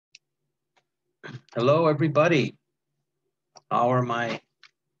Hello, everybody. How are my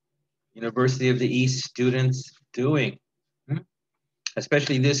University of the East students doing? Hmm?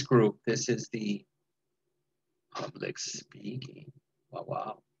 Especially this group. This is the public speaking. Wow,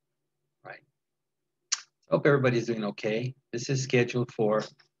 wow. Right. Hope everybody's doing okay. This is scheduled for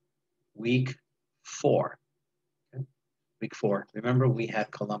week 4. Okay? Week 4. Remember, we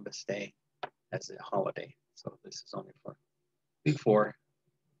had Columbus Day as a holiday. So this is only for week 4,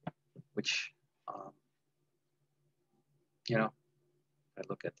 which, um, if I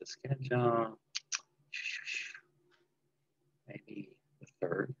look at the schedule, maybe the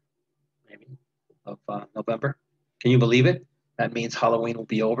 3rd, maybe, of November. Can you believe it? That means Halloween will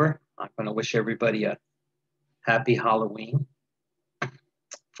be over. I'm going to wish everybody a happy Halloween.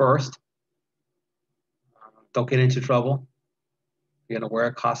 First, don't get into trouble. If you're going to wear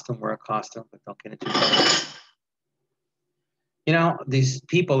a costume, but don't get into trouble. These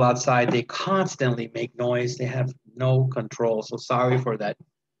people outside, they constantly make noise. They have no control. So sorry for that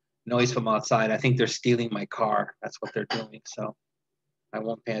noise from outside. I think they're stealing my car. That's what they're doing. So I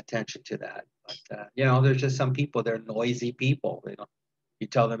won't pay attention to that. But, there's just some people, they're noisy people. You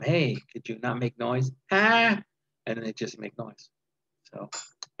tell them, hey, could you not make noise? Ah! And then they just make noise. So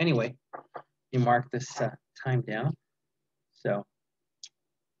anyway, you mark this time down. So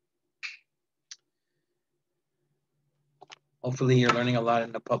hopefully you're learning a lot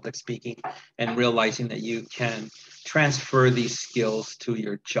in the public speaking and realizing that you can transfer these skills to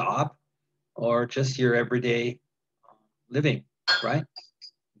your job or just your everyday living, right?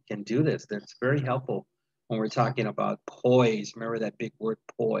 You can do this. That's very helpful when we're talking about poise. Remember that big word,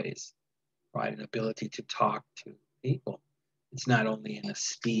 poise, right? An ability to talk to people. It's not only in a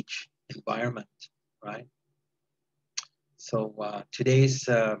speech environment, right? So today's,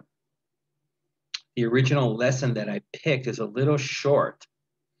 the original lesson that I picked is a little short.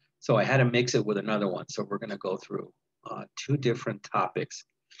 So I had to mix it with another one. So we're going to go through 2 different topics.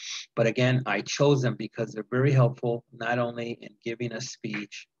 But again, I chose them because they're very helpful, not only in giving a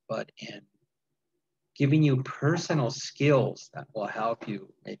speech, but in giving you personal skills that will help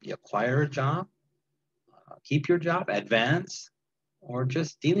you maybe acquire a job, keep your job, advance, or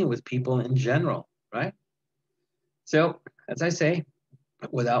just dealing with people in general, right? So, as I say,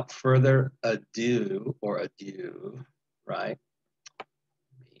 without further ado, right?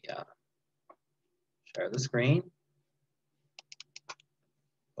 Let me share the screen.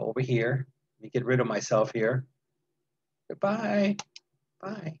 Over here. Let me get rid of myself here. Goodbye.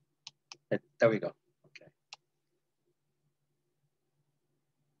 Bye. There we go. Okay.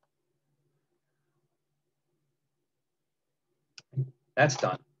 That's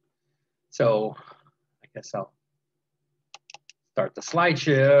done. So I guess I'll start the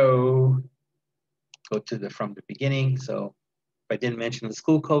slideshow. Go to from the beginning. So if I didn't mention the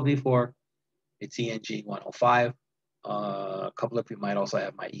school code before, it's ENG 105. A couple of you might also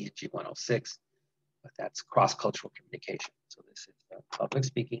have my ENG 106, but that's cross-cultural communication. So this is public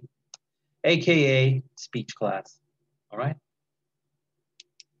speaking, AKA speech class. All right.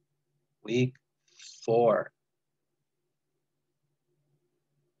 Week 4.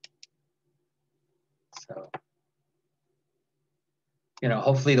 So,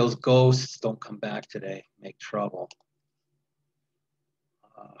 hopefully those ghosts don't come back today, make trouble.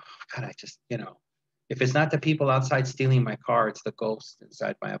 God, I just, if it's not the people outside stealing my car, it's the ghosts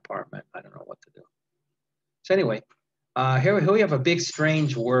inside my apartment. I don't know what to do. So anyway, here we have a big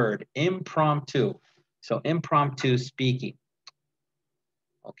strange word, impromptu. So impromptu speaking.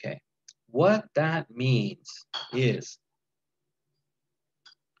 Okay. What that means is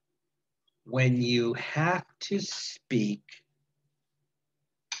when you have to speak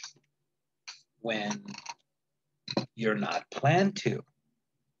when you're not planned to,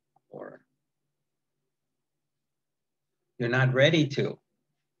 or you're not ready to.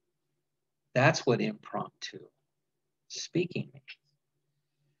 That's what impromptu speaking means.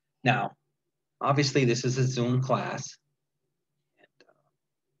 Now, obviously, this is a Zoom class. And,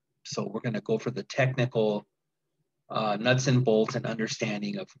 so we're going to go for the technical nuts and bolts and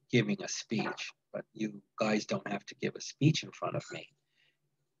understanding of giving a speech. But you guys don't have to give a speech in front of me.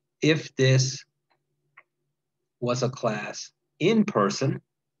 If this was a class in person,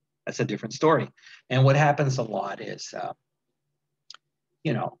 that's a different story. And what happens a lot is,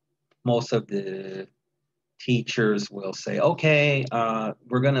 most of the teachers will say, okay,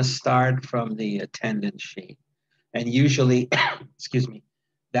 we're going to start from the attendance sheet. And usually, excuse me,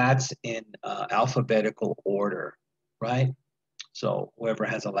 that's in alphabetical order, right? So whoever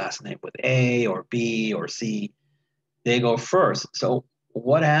has a last name with A or B or C, they go first. So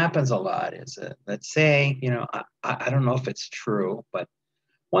what happens a lot is, let's say, I don't know if it's true, but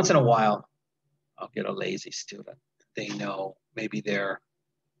once in a while, I'll get a lazy student. They know maybe their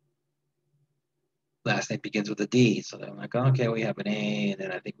last name begins with a D. So they're like, okay, we have an A, and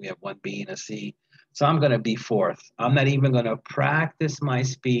then I think we have one B and a C. So I'm going to be fourth. I'm not even going to practice my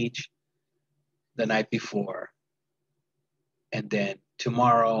speech the night before. And then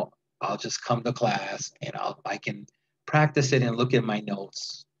tomorrow I'll just come to class and I can practice it and look at my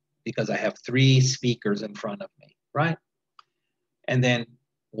notes because I have 3 speakers in front of me, right? And then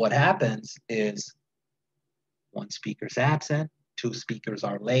what happens is 1 speaker's absent, 2 speakers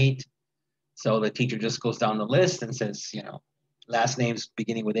are late. So the teacher just goes down the list and says, you know, last names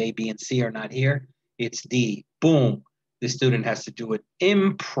beginning with A, B, and C are not here. It's D. Boom. The student has to do it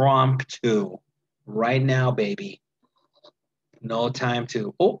impromptu right now, baby. No time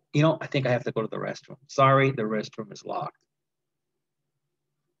to, oh, you know, I think I have to go to the restroom. Sorry, the restroom is locked.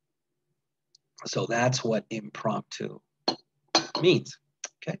 So that's what impromptu means,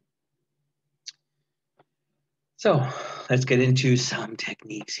 okay? So let's get into some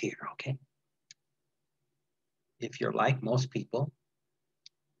techniques here, okay? If you're like most people,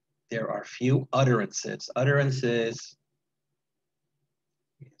 there are few utterances. Utterances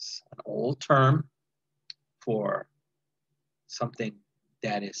is an old term for something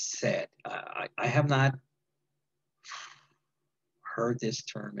that is said. I have not heard this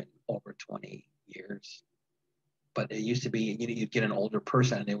term in over 20 years, but it used to be, you know, you'd get an older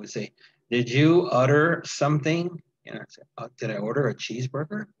person and they would say, did you utter something? You know, I'd say, did I order a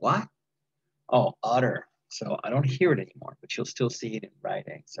cheeseburger? What? Oh, utter. So I don't hear it anymore, but you'll still see it in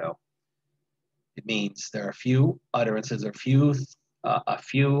writing. So it means there are a few utterances, or a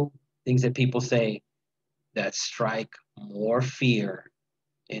few things that people say that strike more fear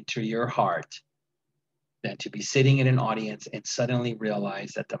into your heart than to be sitting in an audience and suddenly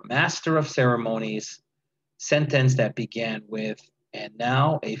realize that the master of ceremonies sentence that began with, and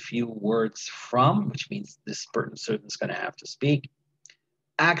now a few words from, which means this person's going to have to speak,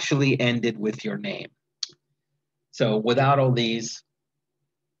 actually ended with your name. So without all these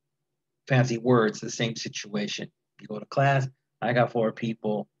fancy words, the same situation. You go to class, I got 4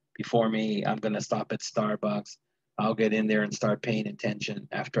 people before me. I'm going to stop at Starbucks. I'll get in there and start paying attention.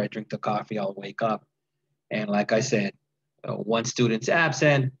 After I drink the coffee, I'll wake up. And like I said, 1 student's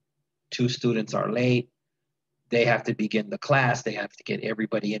absent, 2 students are late. They have to begin the class. They have to get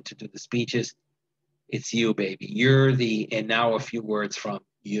everybody in to do the speeches. It's you, baby. You're the, and now a few words from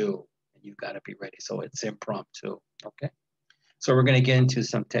you. And you've got to be ready. So it's impromptu, okay? So we're going to get into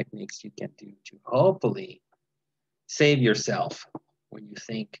some techniques you can do to hopefully save yourself when you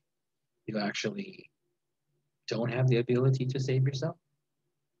think you actually don't have the ability to save yourself.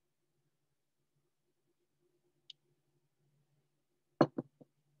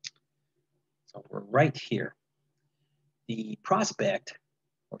 So we're right here. The prospect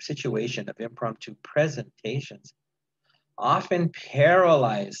or situation of impromptu presentations often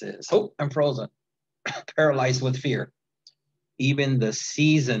paralyzes, oh, I'm frozen, paralyzed with fear, even the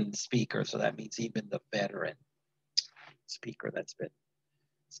seasoned speaker. So that means even the veteran speaker that's been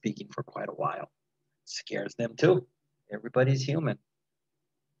speaking for quite a while. Scares them too. Everybody's human.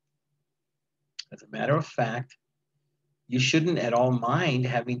 As a matter of fact, you shouldn't at all mind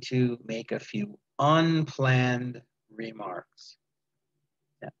having to make a few unplanned remarks.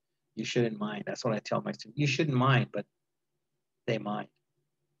 Yeah, you shouldn't mind. That's what I tell my students. You shouldn't mind, but they mind.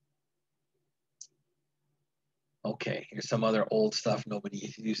 Okay, here's some other old stuff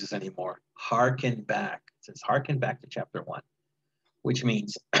nobody uses anymore. Harken back. It says harken back to chapter 1, which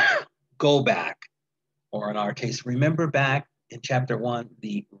means go back, or in our case, remember back in chapter 1,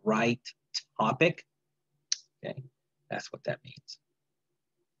 the right topic. Okay, that's what that means.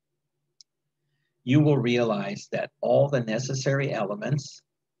 You will realize that all the necessary elements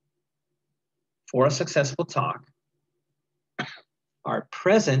for a successful talk are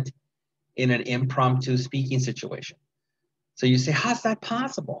present in an impromptu speaking situation. So you say, how's that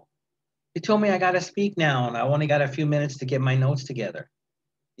possible? You told me I got to speak now and I only got a few minutes to get my notes together.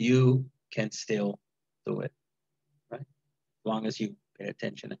 You can still do it, right? As long as you pay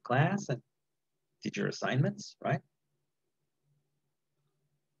attention in class and did your assignments, right?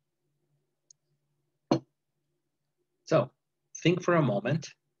 So think for a moment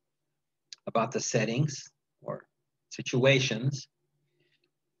about the settings or situations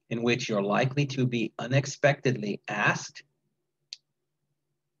in which you're likely to be unexpectedly asked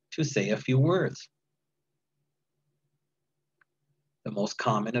to say a few words. The most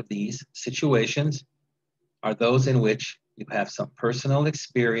common of these situations are those in which you have some personal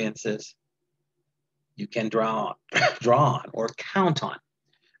experiences you can draw on or count on,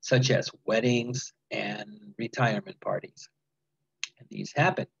 such as weddings and retirement parties. And these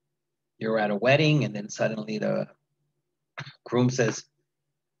happen. You're at a wedding, and then suddenly the groom says,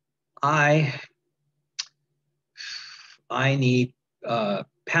 I need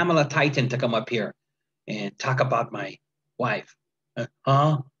Pamela Titan to come up here and talk about my wife.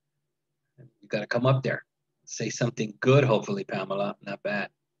 Huh? You got to come up there. Say something good, hopefully, Pamela, not bad.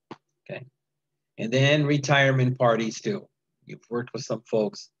 Okay. And then retirement parties too. You've worked with some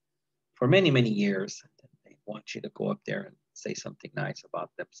folks for many, many years. They want you to go up there and say something nice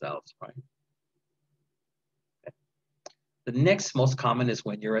about themselves, right? Okay. The next most common is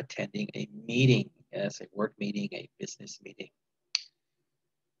when you're attending a meeting, yes, a work meeting, a business meeting.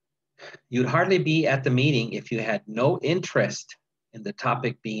 You'd hardly be at the meeting if you had no interest in the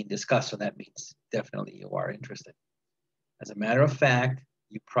topic being discussed. So that means definitely you are interested. As a matter of fact,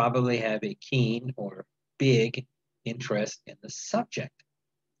 you probably have a keen or big interest in the subject.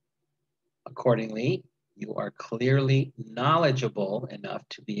 Accordingly, you are clearly knowledgeable enough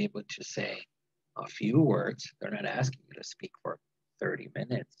to be able to say a few words. They're not asking you to speak for 30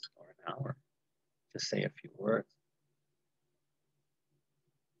 minutes or an hour. Just say a few words.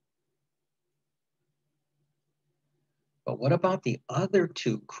 But what about the other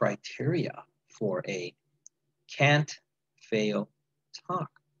two criteria for a can't fail talk?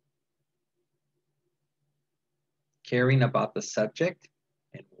 Caring about the subject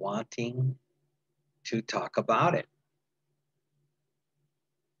and wanting to talk about it.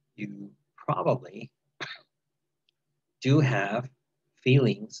 You probably do have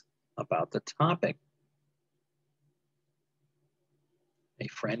feelings about the topic. A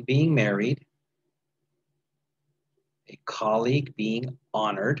friend being married, a colleague being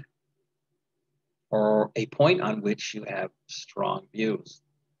honored, or a point on which you have strong views.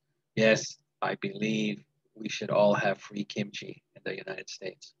 Yes, I believe we should all have free kimchi in the United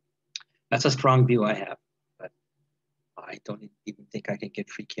States. That's a strong view I have, but I don't even think I can get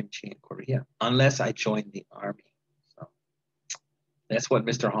free kimchi in Korea unless I join the army. So that's what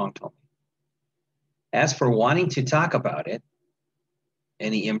Mr. Hong told me. As for wanting to talk about it,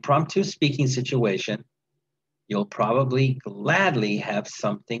 any impromptu speaking situation, you'll probably gladly have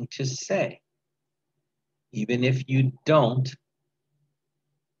something to say. Even if you don't,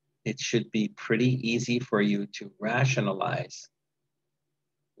 it should be pretty easy for you to rationalize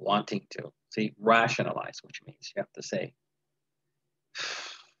wanting to. See, rationalize, which means you have to say,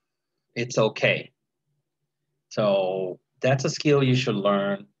 it's okay. So that's a skill you should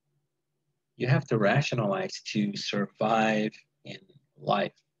learn. You have to rationalize to survive in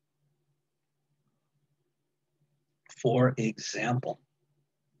life. For example,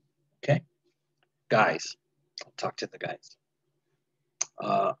 okay, guys, I'll talk to the guys.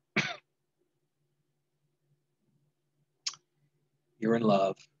 You're in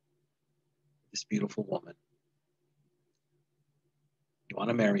love with this beautiful woman. You want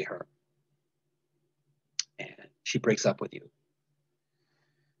to marry her. And she breaks up with you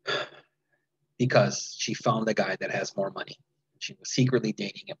because she found a guy that has more money. She was secretly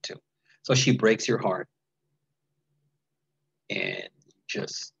dating him too. So she breaks your heart. And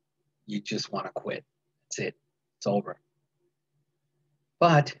you just want to quit. That's it. It's over.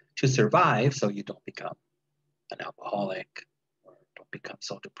 But to survive, so you don't become an alcoholic or don't become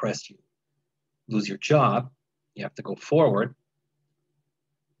so depressed you lose your job, you have to go forward.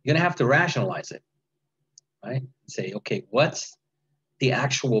 You're going to have to rationalize it, right? Say, okay, what's the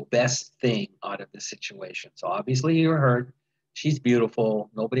actual best thing out of this situation? So obviously you're hurt. She's beautiful.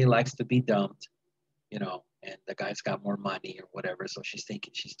 Nobody likes to be dumped, you know, and the guy's got more money or whatever. So she's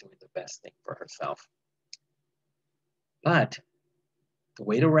thinking she's doing the best thing for herself. But the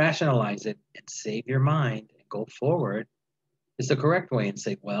way to rationalize it and save your mind and go forward is the correct way and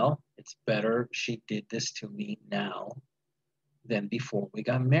say, well, it's better she did this to me now than before we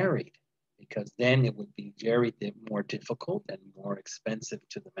got married, because then it would be very more difficult and more expensive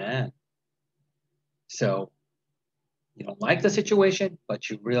to the man. So you don't like the situation, but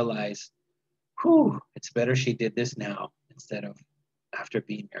you realize, whew, it's better she did this now instead of after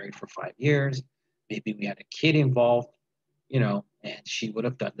being married for 5 years. Maybe we had a kid involved, you know, and she would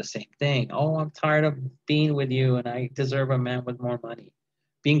have done the same thing. Oh, I'm tired of being with you and I deserve a man with more money.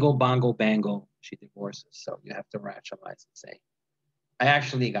 Bingo, bongo, bango, she divorces. So you have to rationalize and say, I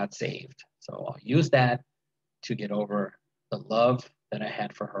actually got saved. So I'll use that to get over the love that I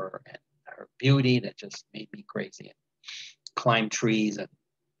had for her and her beauty that just made me crazy and climb trees and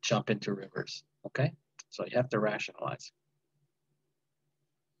jump into rivers. Okay? So you have to rationalize.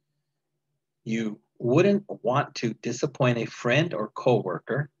 You wouldn't want to disappoint a friend or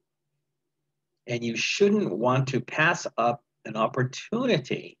coworker, and you shouldn't want to pass up an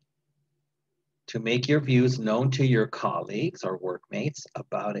opportunity to make your views known to your colleagues or workmates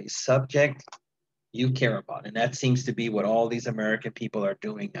about a subject you care about. And that seems to be what all these American people are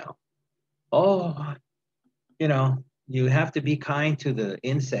doing now. Oh, you know, you have to be kind to the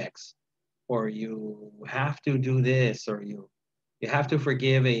insects, or you have to do this, or you have to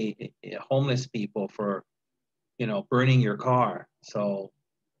forgive a homeless people for, you know, burning your car. So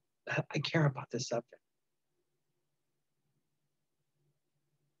I care about this subject.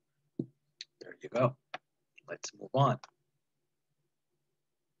 There you go. Let's move on.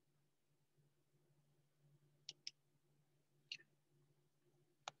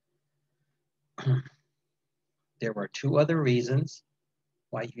 There are two other reasons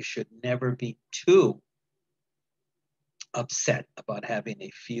why you should never be too upset about having a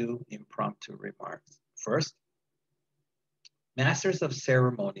few impromptu remarks. First, masters of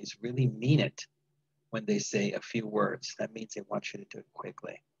ceremonies really mean it when they say a few words. That means they want you to do it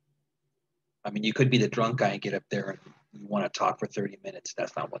quickly. I mean, you could be the drunk guy and get up there and you want to talk for 30 minutes.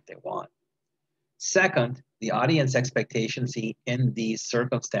 That's not what they want. Second, the audience expectations in these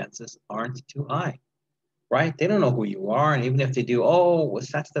circumstances aren't too high, right? They don't know who you are. And even if they do, oh, was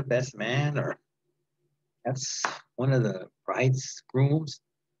that the best man? Or that's one of the bridegrooms.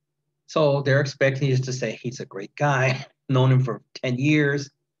 So they're expecting you to say, he's a great guy, known him for 10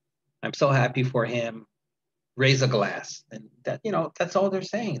 years. I'm so happy for him. Raise a glass. And that, you know, that's all they're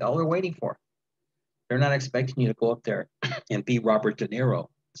saying, all they're waiting for. They're not expecting you to go up there and be Robert De Niro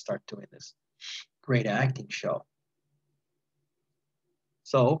and start doing this great acting show.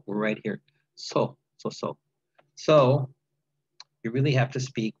 So we're right here. So you really have to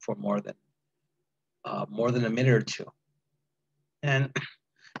speak for more than a minute or two. And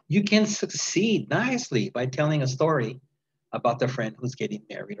you can succeed nicely by telling a story about the friend who's getting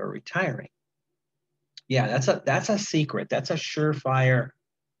married or retiring. Yeah, that's a secret. That's a surefire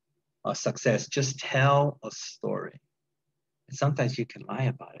success. Just tell a story. And sometimes you can lie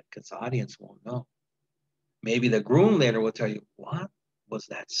about it because the audience won't know. Maybe the groom later will tell you, what was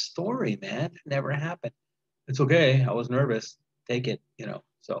that story, man? It never happened. It's okay. I was nervous. Take it, you know.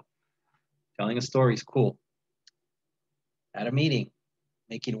 So telling a story is cool. At a meeting,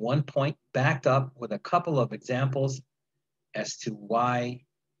 making one point backed up with a couple of examples as to why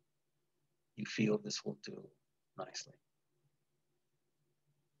you feel this will do nicely.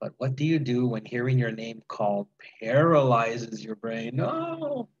 But what do you do when hearing your name called paralyzes your brain?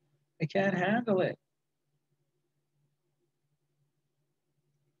 No, I can't handle it.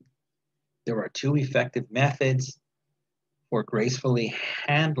 There are two effective methods for gracefully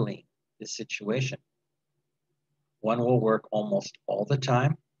handling this situation. One will work almost all the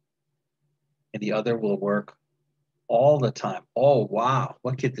time, and the other will work all the time. Oh, wow,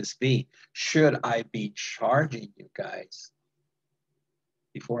 what could this be? Should I be charging you guys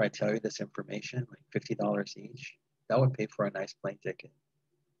before I tell you this information, like $50 each? That would pay for a nice plane ticket,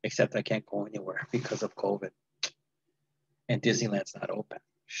 except I can't go anywhere because of COVID. And Disneyland's not open.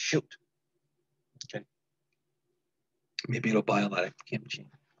 Shoot. Okay. Maybe it'll buy a lot of kimchi.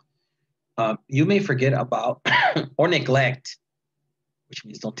 You may forget about or neglect, which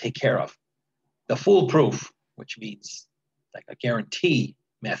means don't take care of, the foolproof, which means like a guarantee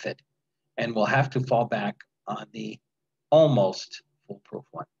method, and we'll have to fall back on the almost foolproof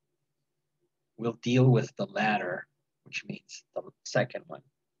one. We'll deal with the latter, which means the second one,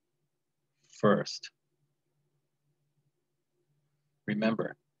 first.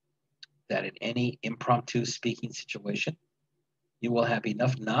 Remember that in any impromptu speaking situation, you will have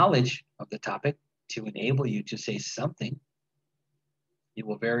enough knowledge of the topic to enable you to say something. You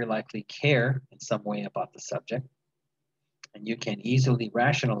will very likely care in some way about the subject, and you can easily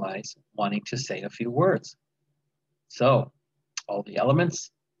rationalize wanting to say a few words. So, all the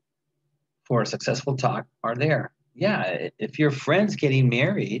elements for a successful talk are there. Yeah, if your friend's getting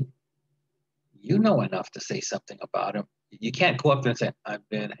married, you know enough to say something about him. You can't go up there and say, I've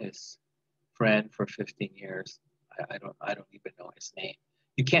been his friend for 15 years. I don't even know his name.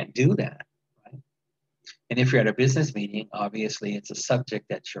 You can't do that, right? And if you're at a business meeting, obviously it's a subject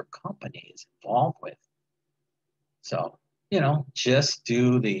that your company is involved with. So, you know, just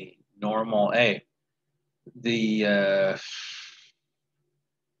do the normal, hey, the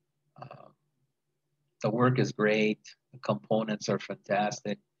work is great. The components are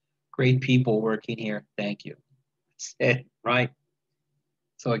fantastic. Great people working here. Thank you. That's it, right?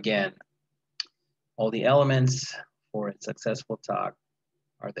 So again, all the elements for a successful talk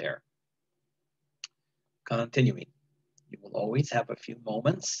are there. Continuing, you will always have a few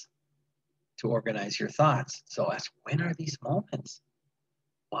moments to organize your thoughts. So ask, when are these moments?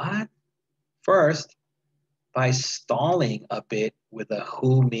 What? First, by stalling a bit with a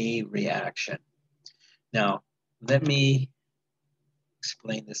who me reaction. Now, let me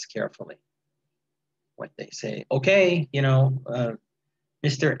explain this carefully. When they say, okay,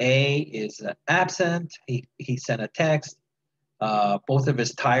 Mr. A is absent, he sent a text, both of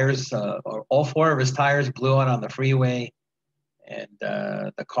his tires, or all four of his tires blew out on the freeway, and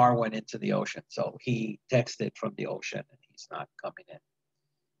the car went into the ocean. So he texted from the ocean, and he's not coming in.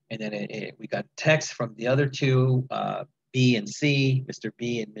 And then we got text from the other two, B and C, Mr.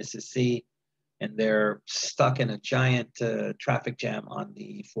 B and Mrs. C, and they're stuck in a giant traffic jam on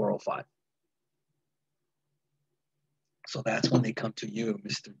the 405. So that's when they come to you,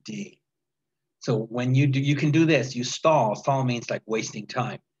 Mr. D. So when you can do this. You stall. Stall means like wasting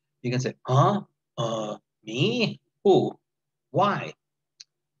time. You can say, huh? Me? Who? Why?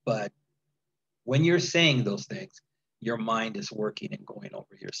 But when you're saying those things, your mind is working and going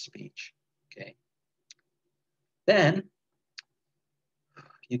over your speech, okay? Then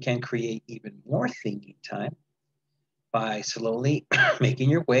you can create even more thinking time by slowly making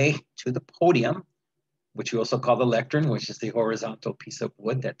your way to the podium, which we also call the lectern, which is the horizontal piece of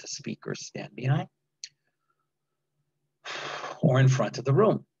wood that the speakers stand behind, or in front of the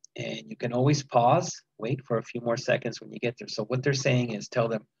room. And you can always pause, wait for a few more seconds when you get there. So what they're saying is tell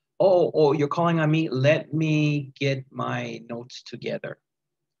them, oh, you're calling on me? Let me get my notes together.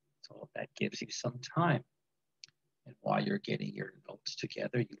 So that gives you some time. And while you're getting your notes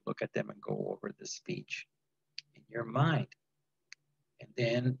together, you look at them and go over the speech in your mind. And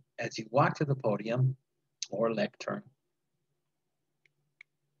then as you walk to the podium or lectern,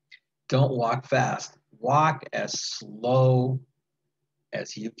 don't walk fast. Walk as slow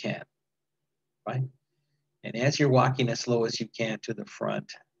as you can, right? And as you're walking as slow as you can to the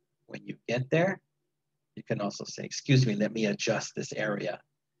front, when you get there, you can also say, excuse me, let me adjust this area,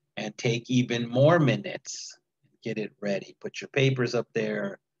 and take even more minutes. Get it ready. Put your papers up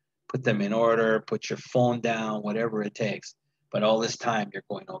there, put them in order, put your phone down, whatever it takes. But all this time you're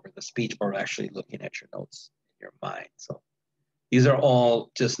going over the speech or actually looking at your notes in your mind. So these are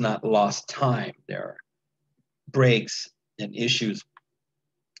all just not lost time. There are breaks and issues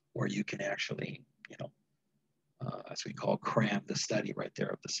where you can actually, as we call, cram the study right there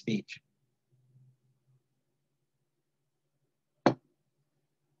of the speech.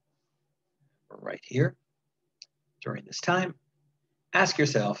 Right here, during this time, ask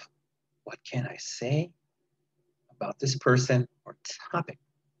yourself, what can I say about this person or topic?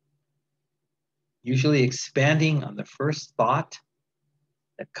 Usually expanding on the first thought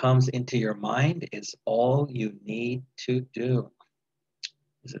that comes into your mind is all you need to do.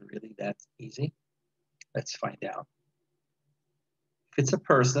 Is it really that easy? Let's find out. If it's a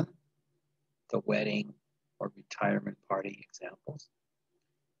person, the wedding or retirement party examples,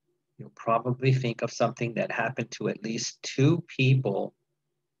 you'll probably think of something that happened to at least two people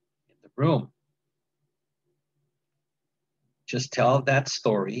in the room. Just tell that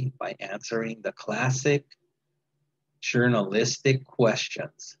story by answering the classic journalistic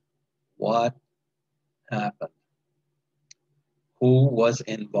questions. What happened? Who was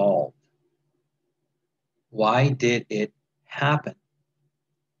involved? Why did it happen?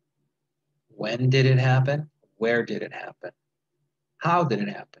 When did it happen? Where did it happen? How did it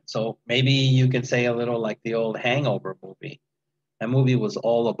happen? So maybe you can say a little like the old Hangover movie. That movie was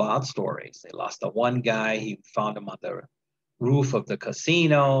all about stories. They lost the one guy, he found him on the roof of the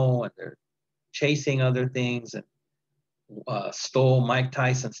casino, and they're chasing other things, and stole Mike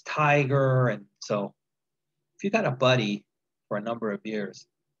Tyson's tiger. And so if you got a buddy for a number of years,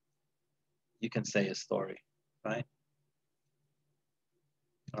 you can say a story, right?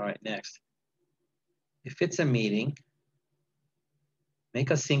 All right, next. If it's a meeting,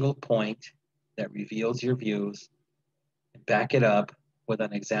 make a single point that reveals your views and back it up with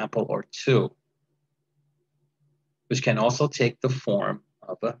an example or two, which can also take the form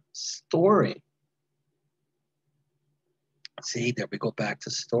of a story. See, there we go back to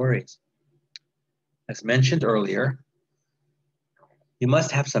stories. As mentioned earlier, you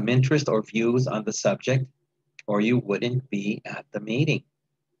must have some interest or views on the subject, or you wouldn't be at the meeting.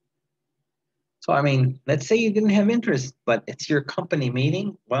 So, I mean, let's say you didn't have interest, but it's your company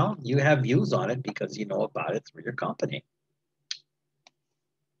meeting. Well, you have views on it because you know about it through your company.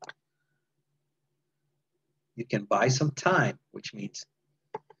 You can buy some time, which means,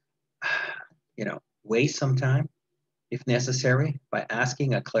 waste some time if necessary by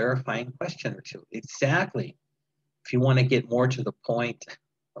asking a clarifying question or two. Exactly. If you want to get more to the point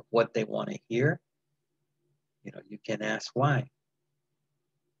of what they want to hear, you can ask why.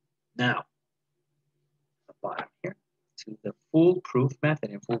 Now, the bottom here to the foolproof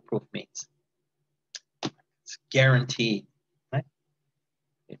method, and foolproof means it's guaranteed, right?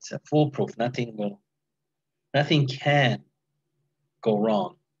 It's a foolproof. Nothing will Nothing can go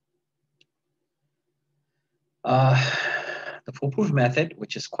wrong. The foolproof method,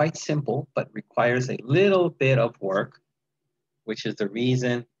 which is quite simple, but requires a little bit of work, which is the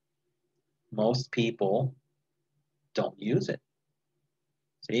reason most people don't use it.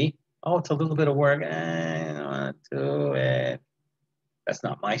 See? Oh, it's a little bit of work. I don't want to do it. That's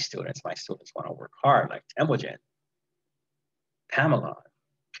not my students. My students want to work hard, like Temujin, Pamela,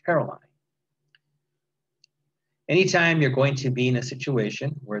 Caroline. Anytime you're going to be in a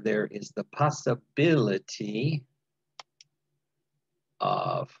situation where there is the possibility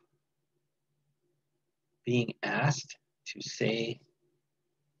of being asked to say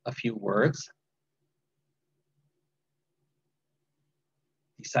a few words,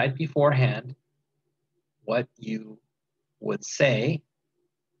 decide beforehand what you would say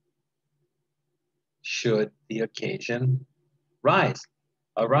should the occasion arise.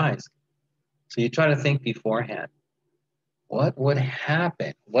 So you try to think beforehand. What would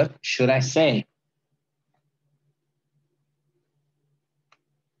happen? What should I say?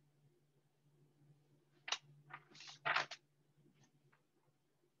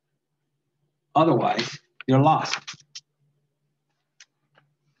 Otherwise, you're lost.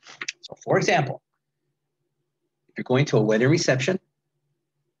 So for example, if you're going to a wedding reception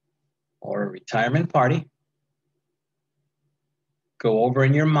or a retirement party, go over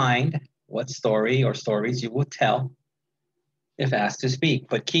in your mind what story or stories you will tell if asked to speak,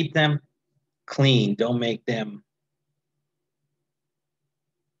 but keep them clean. Don't make them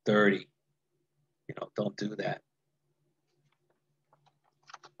dirty. Don't do that.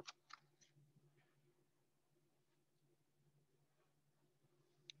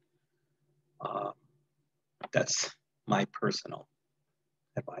 That's my personal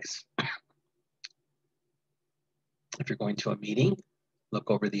advice. If you're going to a meeting, look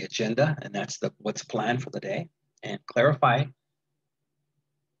over the agenda, and that's what's planned for the day, and clarify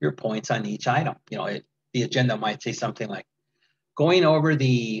your points on each item. The agenda might say something like going over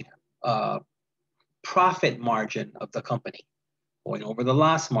the profit margin of the company, going over the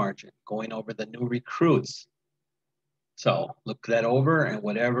loss margin, going over the new recruits. So look that over, and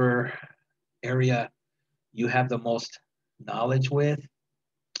whatever area you have the most knowledge with,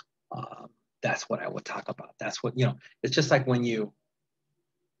 that's what I would talk about. That's what, it's just like when you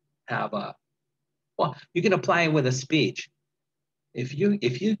have you can apply it with a speech. If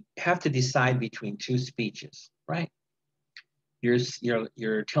you have to decide between two speeches, right?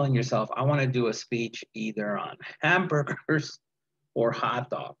 You're telling yourself, I want to do a speech either on hamburgers or hot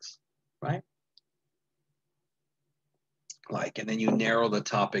dogs, right? And then you narrow the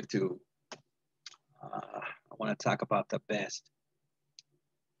topic to, I want to talk about the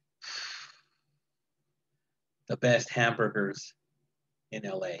best hamburgers in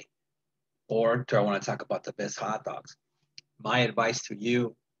LA, or do I want to talk about the best hot dogs? My advice to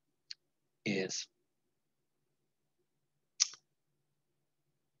you is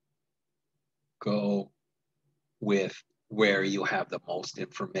go with where you have the most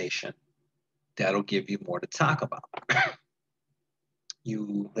information. That'll give you more to talk about.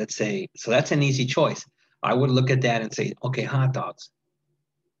 Let's say, so that's an easy choice. I would look at that and say, okay, hot dogs.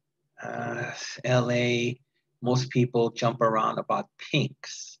 LA, most people jump around about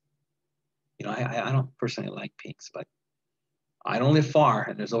pinks. I don't personally like pinks, but I don't live far,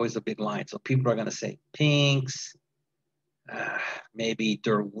 and there's always a big line. So people are going to say pinks, maybe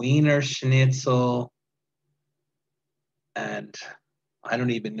der Wiener Schnitzel, and I don't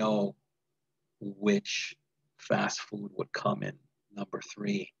even know which fast food would come in number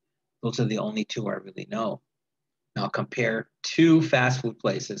 3. Those are the only 2 I really know. Now compare 2 fast food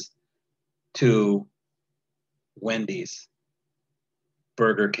places to Wendy's,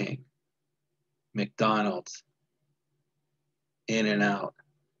 Burger King, McDonald's, In-N-Out,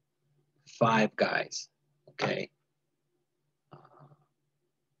 Five Guys, okay?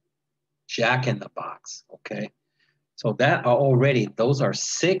 Jack in the Box, okay? So those are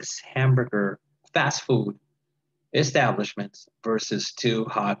 6 hamburger fast food establishments versus 2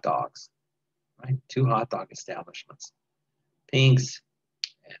 hot dogs, right? 2 hot dog establishments. Pink's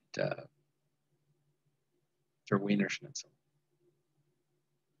and der Wiener Schnitzel.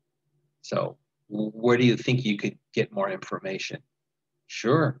 So where do you think you could get more information?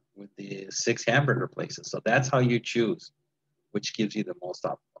 Sure, with the 6 hamburger places. So that's how you choose which gives you the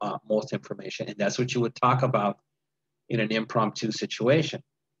most information. And that's what you would talk about in an impromptu situation.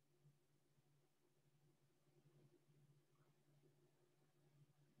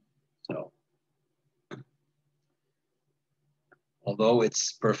 So, although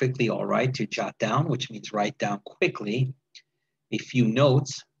it's perfectly all right to jot down, which means write down quickly a few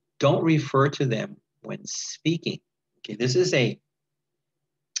notes, don't refer to them when speaking. Okay, this is a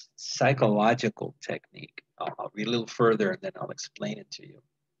psychological technique. I'll read a little further and then I'll explain it to you.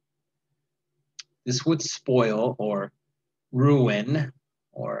 This would spoil or ruin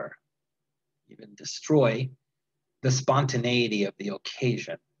or even destroy the spontaneity of the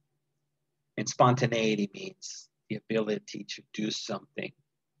occasion. And spontaneity means the ability to do something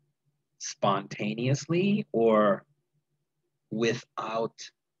spontaneously or without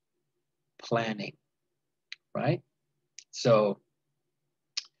planning, right? So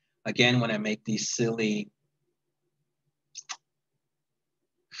again, when I make these silly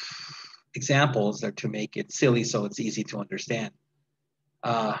examples, are to make it silly so it's easy to understand.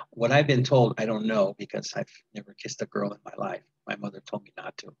 What I've been told, I don't know because I've never kissed a girl in my life. My mother told me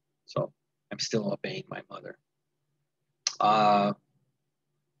not to, so I'm still obeying my mother.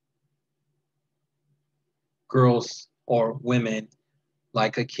 Girls or women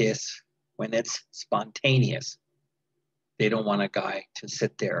like a kiss when it's spontaneous. They don't want a guy to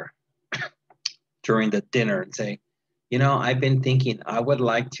sit there during the dinner and say, you know, I've been thinking I would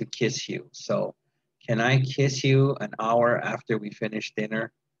like to kiss you. So can I kiss you an hour after we finish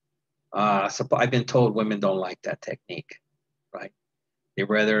dinner? So I've been told women don't like that technique, right? They'd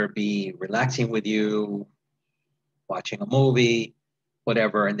rather be relaxing with you, watching a movie,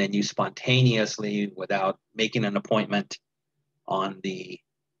 whatever, and then you spontaneously, without making an appointment on the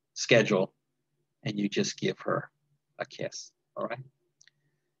schedule, and you just give her a kiss, all right?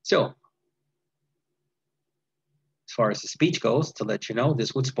 So as far as the speech goes, to let you know,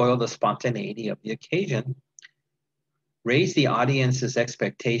 this would spoil the spontaneity of the occasion, raise the audience's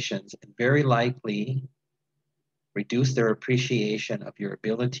expectations, and very likely reduce their appreciation of your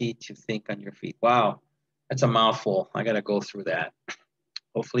ability to think on your feet. Wow, that's a mouthful. I got to go through that.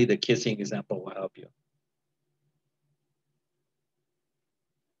 Hopefully the kissing example will help you.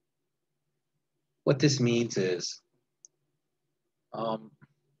 What this means is an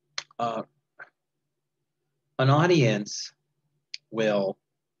audience will,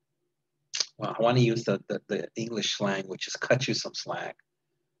 well, I want to use the English slang, which is cut you some slack,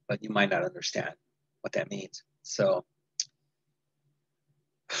 but you might not understand what that means. So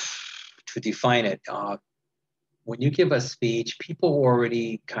to define it, when you give a speech, people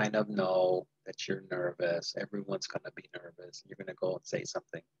already kind of know that you're nervous. Everyone's going to be nervous. You're going to go and say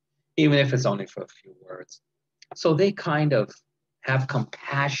something, even if it's only for a few words. So they kind of have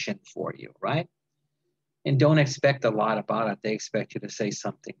compassion for you, right? And don't expect a lot about it. They expect you to say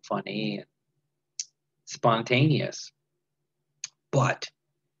something funny and spontaneous. But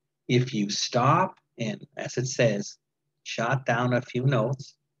if you stop and, as it says, jot down a few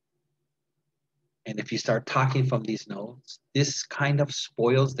notes, and if you start talking from these notes, this kind of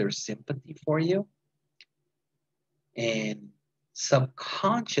spoils their sympathy for you. And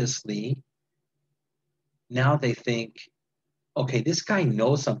subconsciously, now they think, okay, this guy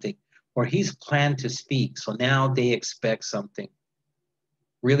knows something, or he's planned to speak. So now they expect something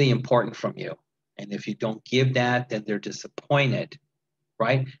really important from you. And if you don't give that, then they're disappointed,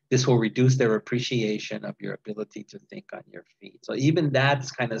 right? This will reduce their appreciation of your ability to think on your feet. So even that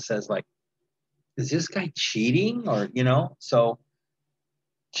kind of says like, is this guy cheating? Or, you know, so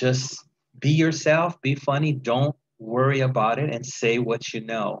just be yourself, be funny, don't worry about it, and say what you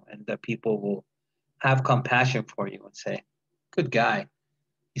know. And the people will have compassion for you and say, good guy.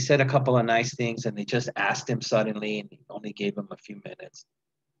 He said a couple of nice things and they just asked him suddenly and he only gave him a few minutes.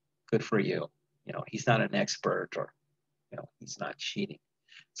 Good for you. You know, he's not an expert, or, you know, he's not cheating.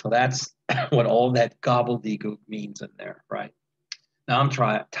 So that's what all that gobbledygook means in there, right? Now I'm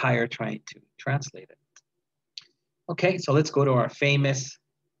tired trying to translate it. Okay, so let's go to our famous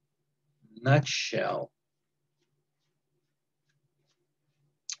nutshell.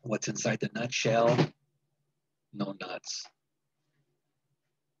 What's inside the nutshell? No nuts.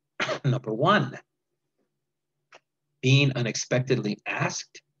 Number one, being unexpectedly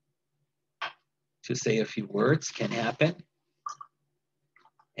asked to say a few words can happen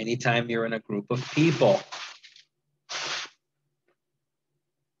anytime you're in a group of people,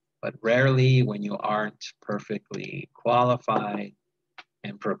 but rarely when you aren't perfectly qualified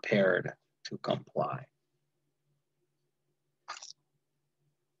and prepared to comply.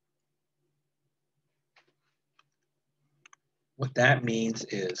 What that means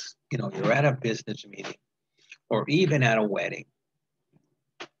is, you know, you're at a business meeting or even at a wedding,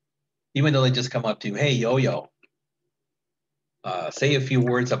 even though they just come up to you, hey, yo-yo, say a few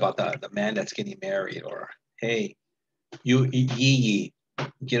words about the man that's getting married, or hey, you yee,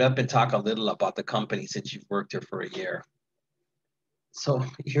 get up and talk a little about the company since you've worked here for a year. So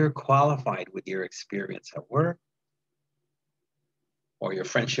you're qualified with your experience at work, or your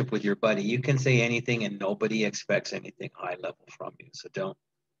friendship with your buddy, you can say anything and nobody expects anything high level from you. So don't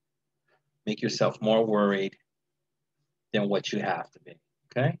make yourself more worried than what you have to be,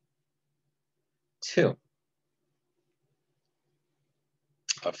 okay? 2,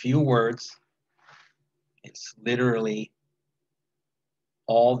 a few words. It's literally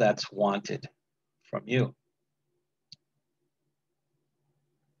all that's wanted from you.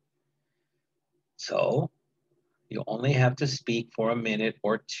 So you only have to speak for a minute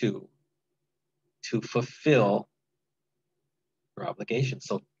or 2 to fulfill your obligation.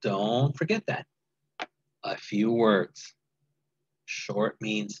 So don't forget that. A few words. Short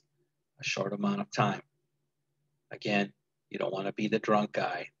means a short amount of time. Again, you don't want to be the drunk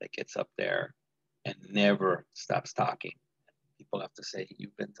guy that gets up there and never stops talking. People have to say,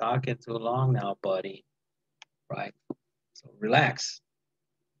 you've been talking too long now, buddy, right? So relax.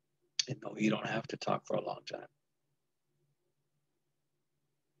 And no, you don't have to talk for a long time.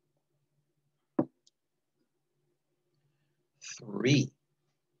 3,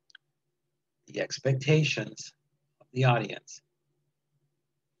 the expectations of the audience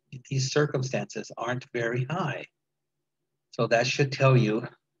in these circumstances aren't very high. So that should tell you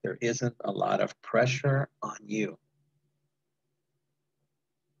there isn't a lot of pressure on you.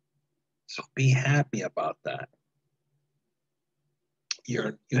 So be happy about that.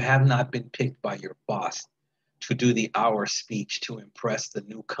 You have not been picked by your boss to do the hour speech to impress the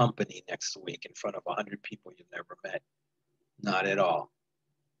new company next week in front of 100 people you've never met. Not at all.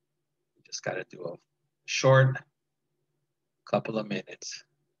 You just got to do a short couple of minutes.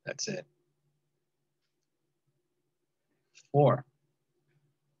 That's it. 4,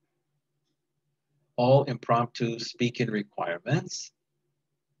 all impromptu speaking requirements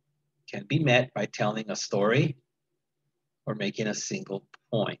can be met by telling a story or making a single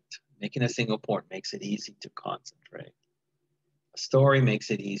point. Making a single point makes it easy to concentrate. A story makes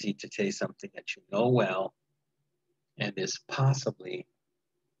it easy to say something that you know well and is possibly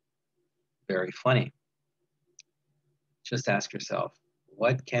very funny. Just ask yourself,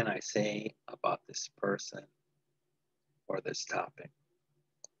 what can I say about this person or this topic?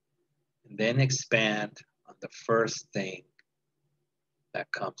 And then expand on the first thing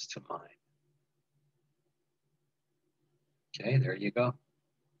that comes to mind. Okay, there you go.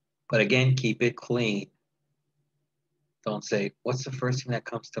 But again, keep it clean. Don't say, what's the first thing that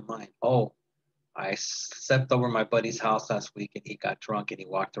comes to mind? Oh, I stepped over my buddy's house last week and he got drunk and he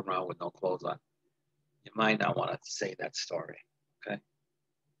walked around with no clothes on. You might not want to say that story, okay?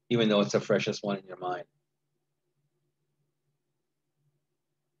 Even though it's the freshest one in your mind.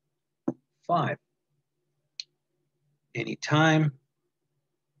 5, anytime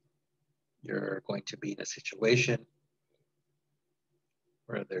you're going to be in a situation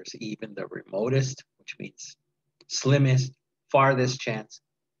where there's even the remotest, which means slimmest, farthest chance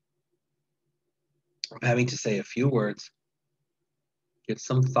of having to say a few words, give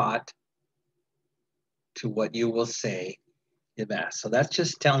some thought to what you will say if asked. So that's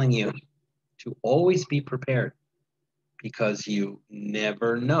just telling you to always be prepared because you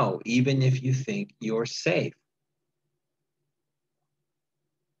never know, even if you think you're safe.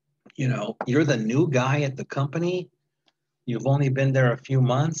 You know, you're the new guy at the company. You've only been there a few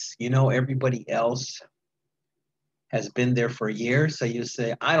months. You know, everybody else has been there for years. So you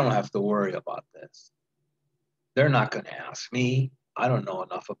say, I don't have to worry about this. They're not going to ask me. I don't know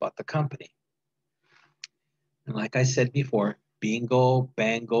enough about the company. And like I said before, bingo,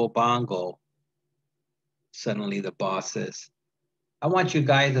 bango, bongo. Suddenly the boss says, I want you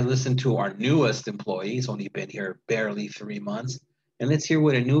guys to listen to our newest employee. He's only been here barely 3 months. And let's hear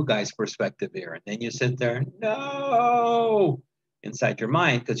what a new guy's perspective here. And then you sit there, no, inside your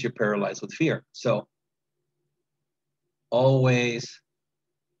mind because you're paralyzed with fear. So always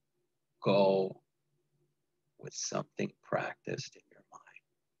go with something practiced in your mind.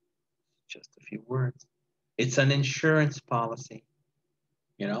 Just a few words. It's an insurance policy,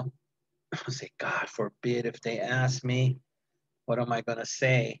 you know. Say, God forbid if they ask me, what am I going to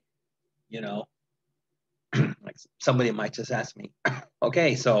say? You know, like somebody might just ask me,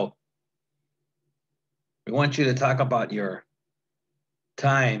 okay, so we want you to talk about your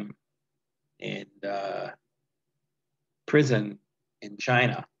time in prison in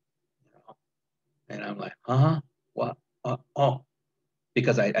China. You know? And I'm like, what? Oh,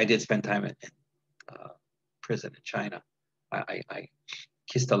 because I did spend time in prison in China. I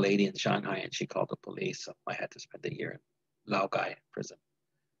kissed a lady in Shanghai and she called the police. So I had to spend a year in Laogai prison.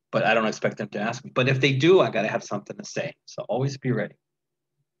 But I don't expect them to ask me. But if they do, I got to have something to say. So always be ready.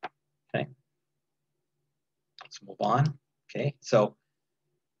 Okay. Let's move on. Okay. So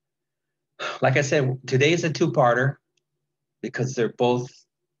like I said, today is a 2-parter. because they're both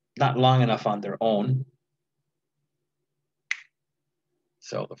not long enough on their own.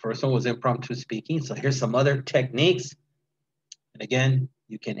 So the first one was impromptu speaking. So here's some other techniques. And again,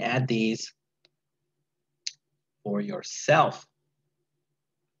 you can add these for yourself,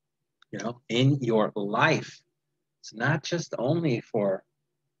 in your life. It's not just only for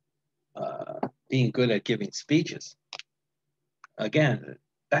being good at giving speeches. Again,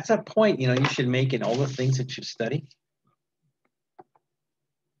 that's a point, you should make in all the things that you study.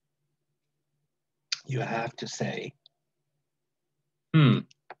 You have to say,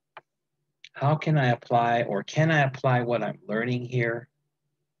 how can I apply, or can I apply what I'm learning here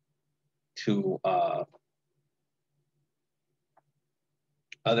to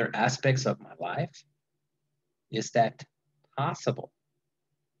other aspects of my life? Is that possible?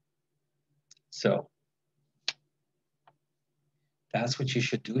 So that's what you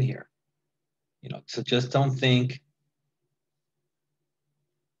should do here. So just don't think,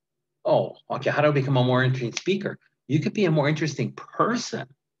 oh, okay, how do I become a more interesting speaker? You could be a more interesting person,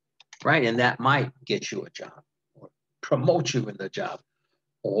 right? And that might get you a job or promote you in the job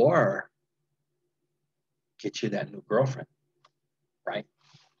or get you that new girlfriend, right?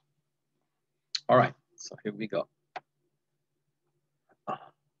 All right, so here we go.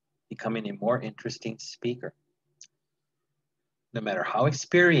 Becoming a more interesting speaker. No matter how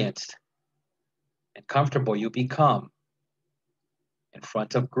experienced and comfortable you become in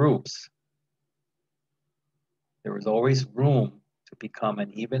front of groups, there is always room to become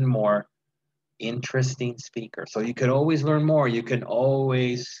an even more interesting speaker. So you can always learn more. You can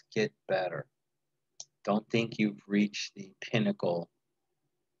always get better. Don't think you've reached the pinnacle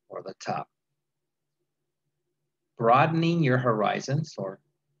or the top. Broadening your horizons, or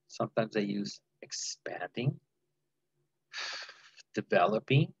sometimes they use expanding,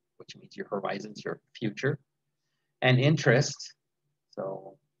 developing, which means your horizons, your future, and interest.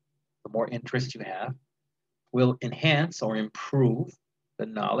 So the more interest you have will enhance or improve the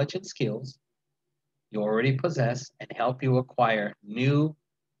knowledge and skills you already possess and help you acquire new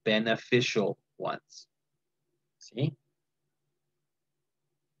beneficial ones. See?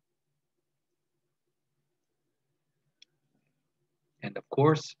 And of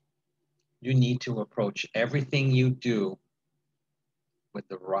course, you need to approach everything you do with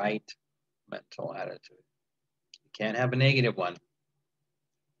the right mental attitude. You can't have a negative one.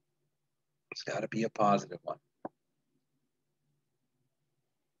 It's got to be a positive one.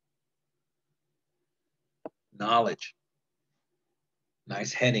 Knowledge.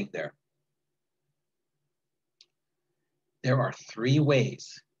 Nice heading there. There are 3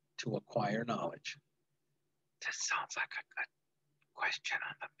 ways to acquire knowledge. This sounds like a good question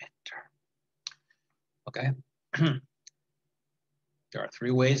on the midterm. Okay. There are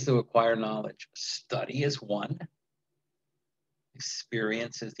 3 ways to acquire knowledge. Study is one.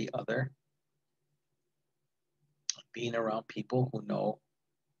 Experience is the other. Being around people who know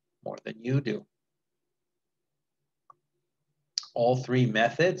more than you do. All 3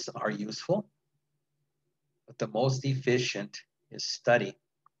 methods are useful, but the most efficient is study.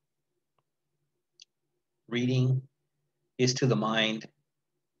 Reading is to the mind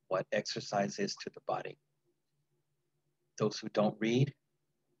what exercise is to the body. Those who don't read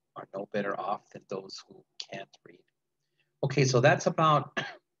are no better off than those who can't read. Okay, so that's about,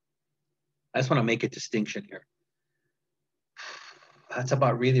 I just want to make a distinction here. That's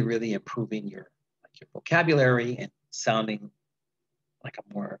about really, really improving your vocabulary and sounding like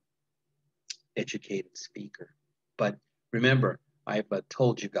a more educated speaker. But remember, I've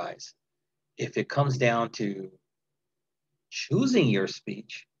told you guys, if it comes down to choosing your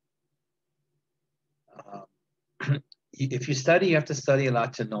speech, if you study, you have to study a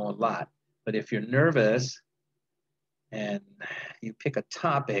lot to know a lot. But if you're nervous and you pick a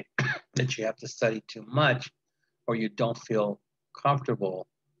topic that you have to study too much, or you don't feel comfortable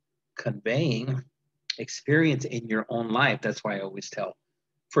conveying experience in your own life, that's why I always tell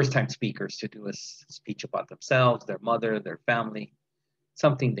first-time speakers to do a speech about themselves, their mother, their family,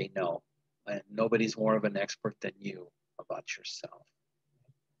 something they know. And nobody's more of an expert than you about yourself.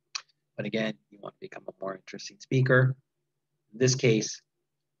 But again, you want to become a more interesting speaker. In this case,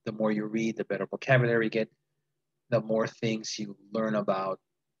 the more you read, the better vocabulary you get, the more things you learn about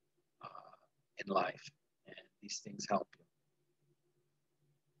in life. And these things help you.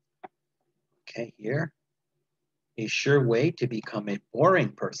 Okay, here. A sure way to become a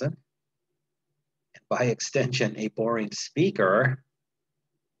boring person, and by extension, a boring speaker,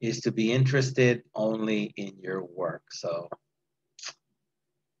 is to be interested only in your work. So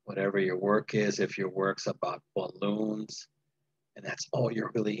whatever your work is, if your work's about balloons, and that's all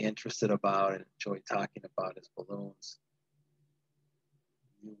you're really interested about and enjoy talking about is balloons,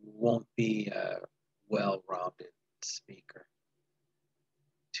 you won't be a well-rounded speaker.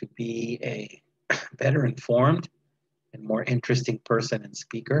 To be a better informed and more interesting person and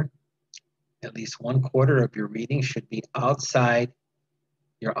speaker, at least 1/4 of your reading should be outside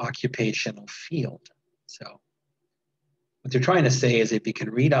your occupational field. So what they're trying to say is if you can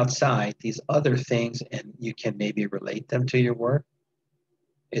read outside these other things and you can maybe relate them to your work,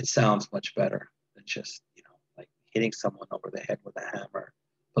 it sounds much better than just, like hitting someone over the head with a hammer.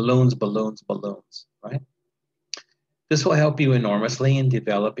 Balloons, balloons, balloons, right? This will help you enormously in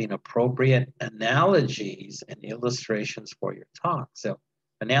developing appropriate analogies and illustrations for your talk. So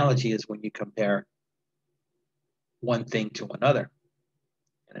analogy is when you compare one thing to another.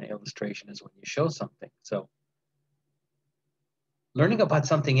 And an illustration is when you show something. So learning about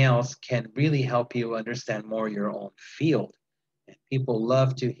something else can really help you understand more your own field. And people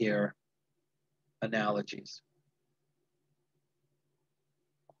love to hear analogies.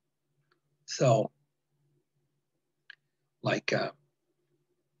 So, like a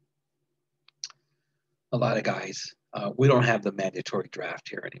lot of guys, we don't have the mandatory draft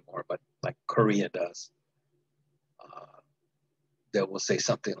here anymore, but like Korea does. They will say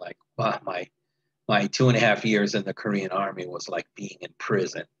something like, well, my 2.5 years in the Korean Army was like being in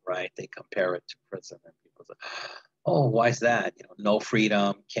prison, right? They compare it to prison, and people say, oh, why is that? No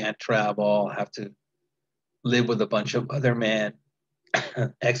freedom, can't travel, have to live with a bunch of other men,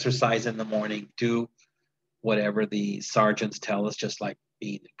 exercise in the morning, do whatever the sergeants tell us, just like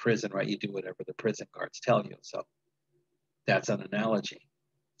being in prison, right? You do whatever the prison guards tell you. So that's an analogy.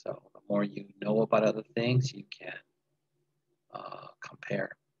 So the more you know about other things, you can compare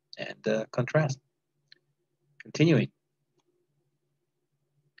and contrast. Continuing.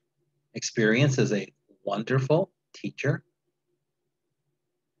 Experience is a wonderful teacher,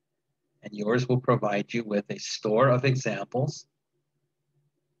 and yours will provide you with a store of examples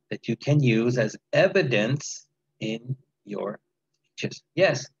that you can use as evidence in your speeches.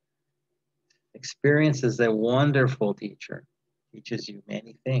 Yes, experience is a wonderful teacher. Teaches you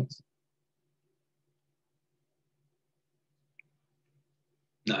many things.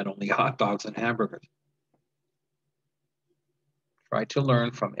 Not only hot dogs and hamburgers. Try to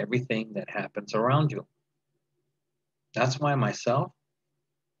learn from everything that happens around you. That's why myself,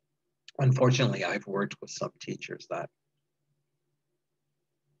 unfortunately, I've worked with some teachers that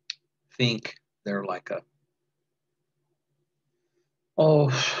think they're like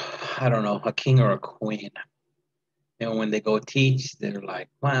I don't know, a king or a queen. And when they go teach, they're like,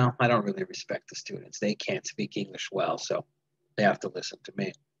 well, I don't really respect the students. They can't speak English well, so they have to listen to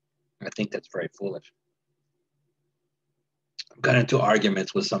me. I think that's very foolish. I've got into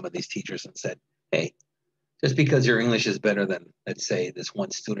arguments with some of these teachers and said, hey, just because your English is better than, let's say, this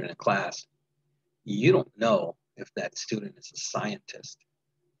one student in class, you don't know if that student is a scientist.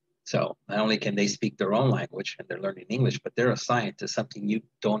 So not only can they speak their own language and they're learning English, but they're a scientist, something you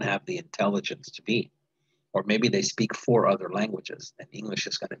don't have the intelligence to be. Or maybe they speak 4 other languages and English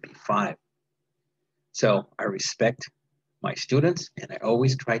is going to be 5. So I respect my students and I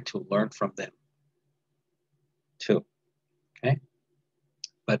always try to learn from them too. Okay?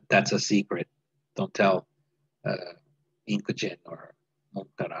 But that's a secret. Don't tell Inkujin or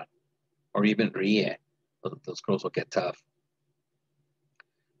Montaran or even Rie. Those girls will get tough.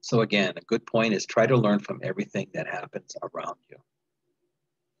 So again, a good point is try to learn from everything that happens around you.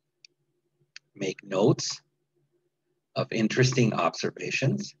 Make notes of interesting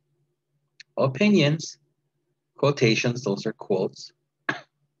observations, opinions, quotations, those are quotes,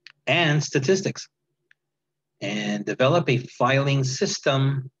 and statistics. And develop a filing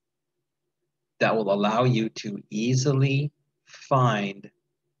system that will allow you to easily find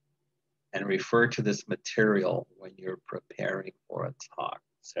and refer to this material when you're preparing for a talk.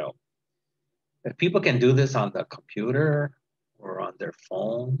 So if people can do this on the computer or on their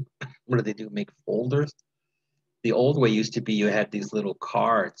phone, what do they do? Make folders? The old way used to be you had these little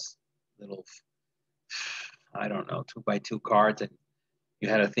cards, little, I don't know, 2x2 cards, and you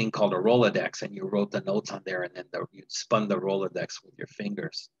had a thing called a Rolodex, and you wrote the notes on there, and then you spun the Rolodex with your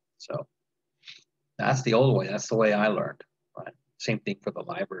fingers. So that's the old way. That's the way I learned. Right? Same thing for the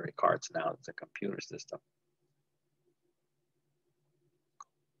library cards now. It's a computer system.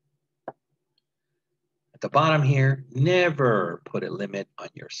 At the bottom here, never put a limit on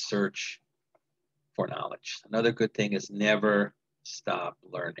your search for knowledge. Another good thing is never stop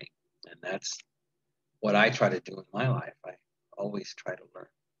learning. And that's what I try to do in my life. I always try to learn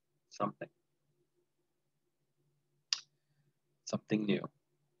something new.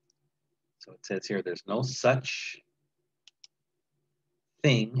 So it says here, there's no such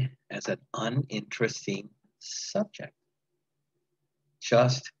thing as an uninteresting subject.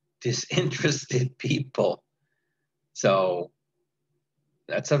 just disinterested people. So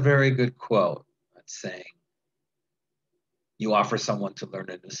that's a very good quote. That's saying you offer someone to learn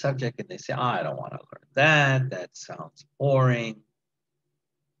a new subject and they say, oh, I don't want to learn that. That sounds boring.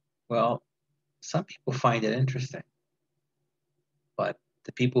 Well, some people find it interesting, but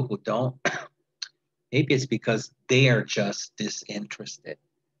the people who don't, maybe it's because they are just disinterested,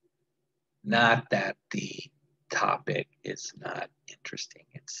 not that the topic is not interesting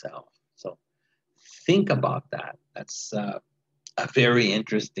itself. So think about that. That's a very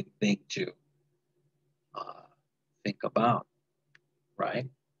interesting thing to think about, right?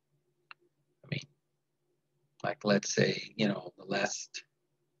 I mean, like let's say, the last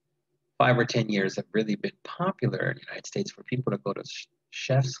 5 or 10 years have really been popular in the United States for people to go to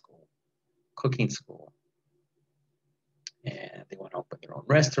chef school, cooking school, and they want to open their own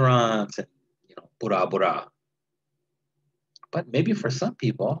restaurants and, pura pura. But maybe for some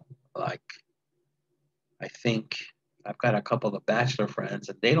people, like I think I've got a couple of bachelor friends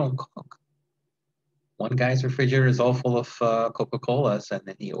and they don't cook. One guy's refrigerator is all full of Coca-Colas, and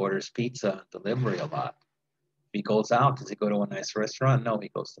then he orders pizza and delivery a lot. If he goes out, does he go to a nice restaurant? No, he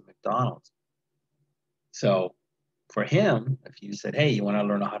goes to McDonald's. So for him, if you said, hey, you want to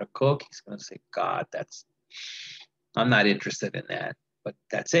learn how to cook? He's going to say, God, I'm not interested in that. But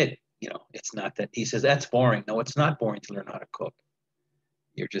that's it. It's not that he says, that's boring. No, it's not boring to learn how to cook.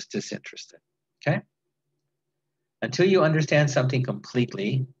 You're just disinterested. Okay? Until you understand something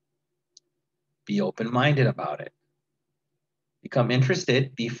completely, be open-minded about it. Become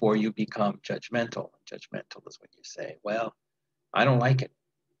interested before you become judgmental. Judgmental is when you say, well, I don't like it.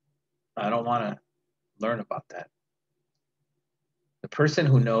 I don't want to learn about that. The person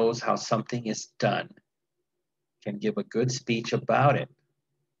who knows how something is done can give a good speech about it.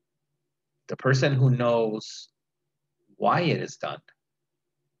 The person who knows why it is done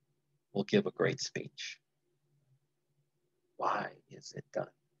will give a great speech. Why is it done?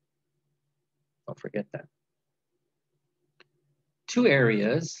 Don't forget that. 2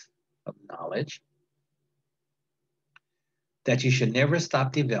 areas of knowledge that you should never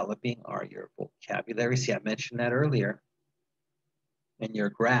stop developing are your vocabulary. See, I mentioned that earlier. And your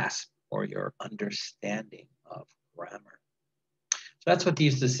grasp or your understanding of grammar. So that's what they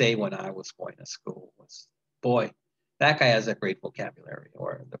used to say when I was going to school was, boy, that guy has a great vocabulary,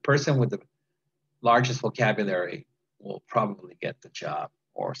 or the person with the largest vocabulary will probably get the job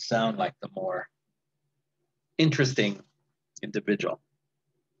or sound like the more interesting individual.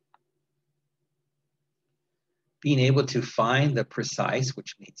 Being able to find the precise,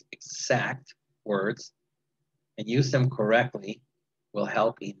 which means exact words, and use them correctly will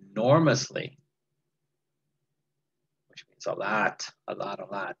help enormously, which means a lot,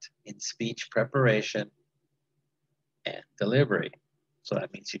 in speech preparation and delivery. So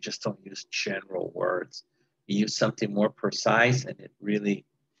that means you just don't use general words. You use something more precise and it really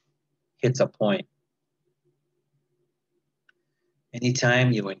hits a point.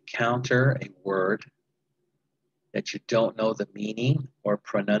 Anytime you encounter a word that you don't know the meaning or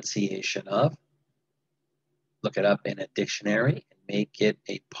pronunciation of, look it up in a dictionary and make it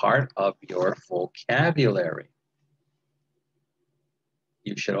a part of your vocabulary.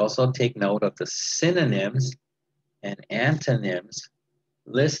 You should also take note of the synonyms and antonyms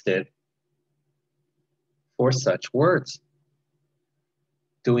listed for such words.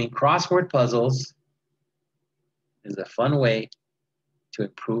 Doing crossword puzzles is a fun way to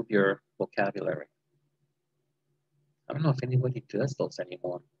improve your vocabulary. I don't know if anybody does those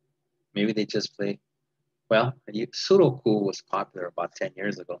anymore. Maybe they just play, well, Sudoku was popular about 10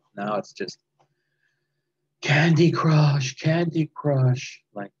 years ago. Now it's just Candy Crush.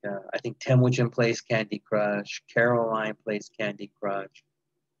 Like, I think Temujin plays Candy Crush. Caroline plays Candy Crush.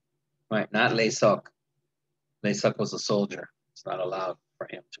 Right, not Leisok. Leisok was a soldier. It's not allowed for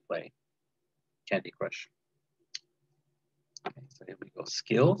him to play Candy Crush. Okay, so here we go.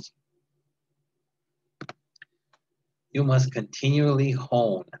 Skills. You must continually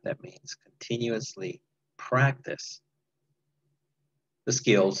hone. That means continuously practice the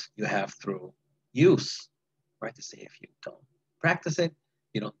skills you have through use. Right? To say if you don't practice it,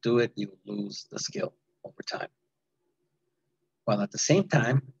 you don't do it, you lose the skill over time. While at the same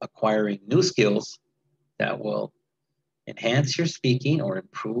time, acquiring new skills that will enhance your speaking or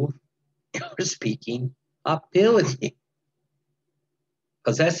improve your speaking ability.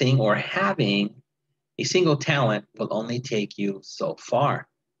 Possessing or having a single talent will only take you so far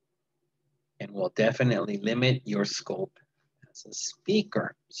and will definitely limit your scope as a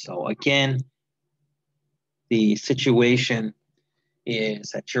speaker. So again, the situation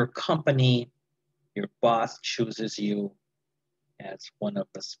is that your company, your boss chooses you, as one of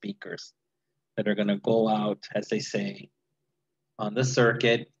the speakers that are going to go out, as they say, on the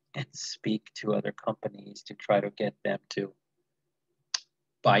circuit and speak to other companies to try to get them to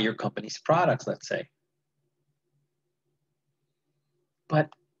buy your company's products, let's say. But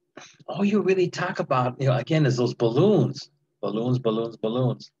all you really talk about, again, is those balloons, balloons, balloons,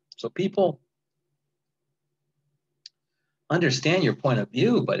 balloons. So people understand your point of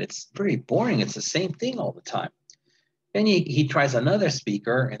view, but it's very boring. It's the same thing all the time. Then he tries another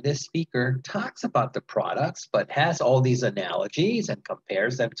speaker, and this speaker talks about the products, but has all these analogies and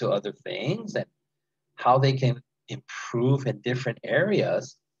compares them to other things and how they can improve in different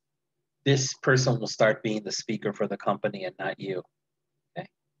areas. This person will start being the speaker for the company and not you, okay?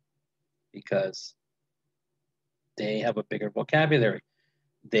 Because they have a bigger vocabulary.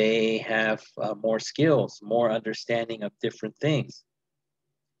 They have more skills, more understanding of different things.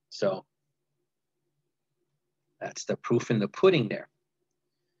 So that's the proof in the pudding there.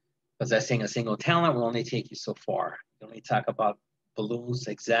 Possessing a single talent will only take you so far. You only talk about balloons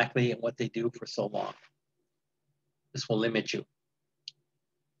exactly and what they do for so long. This will limit you.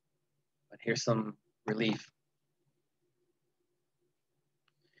 But here's some relief.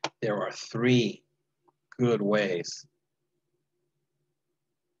 There are 3 good ways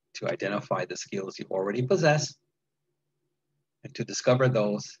to identify the skills you already possess and to discover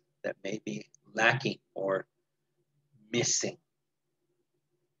those that may be lacking or missing.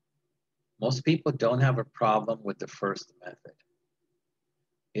 Most people don't have a problem with the first method.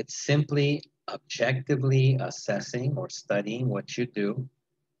 It's simply objectively assessing or studying what you do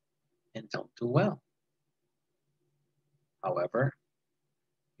and don't do well. However,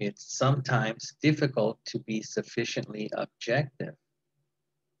 it's sometimes difficult to be sufficiently objective.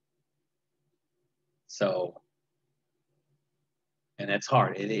 So, and it's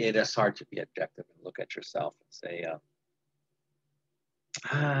hard. It is hard to be objective and look at yourself and say,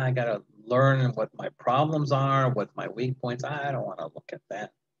 I got to learn what my problems are, what my weak points. I don't want to look at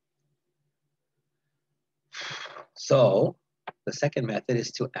that. So the second method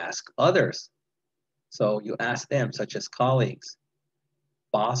is to ask others. So you ask them, such as colleagues,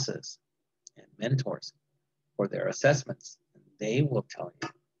 bosses, and mentors, for their assessments. And they will tell you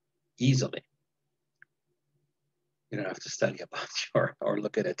easily. You don't have to study about or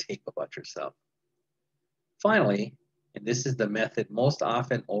look at a tape about yourself. Finally, and this is the method most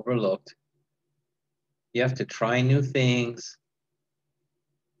often overlooked, you have to try new things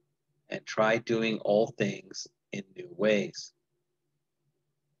and try doing all things in new ways.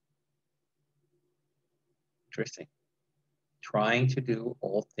 Interesting. Trying to do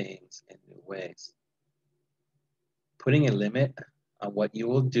all things in new ways. Putting a limit on what you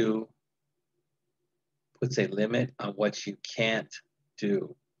will do puts a limit on what you can't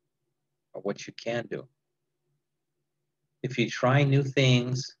do or what you can do. If you try new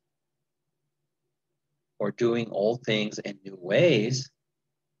things or doing all things in new ways,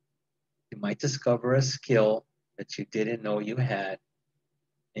 you might discover a skill that you didn't know you had,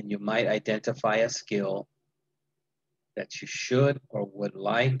 and you might identify a skill that you should or would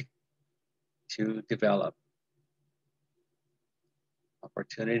like to develop.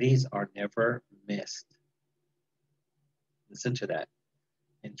 Opportunities are never missed. Listen to that.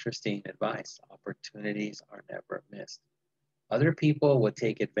 Interesting advice. Opportunities are never missed. Other people will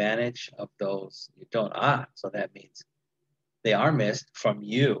take advantage of those you don't. So that means they are missed from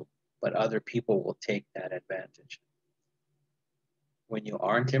you, but other people will take that advantage. When you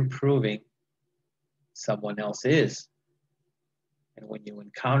aren't improving, someone else is. And when you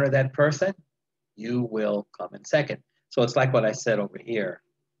encounter that person, you will come in second. So it's like what I said over here.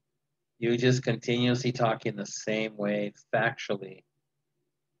 You just continuously talking the same way factually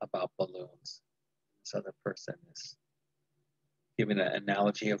about balloons. This other person is giving an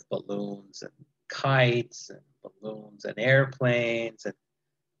analogy of balloons and kites and balloons and airplanes and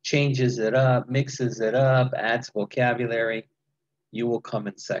changes it up, mixes it up, adds vocabulary. You will come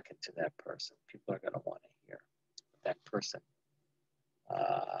in second to that person. People are going to want to hear what that person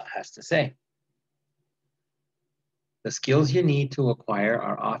has to say. The skills you need to acquire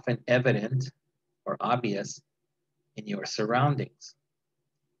are often evident or obvious in your surroundings.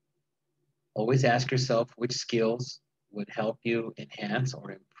 Always ask yourself which skills would help you enhance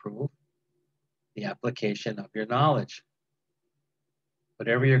or improve the application of your knowledge.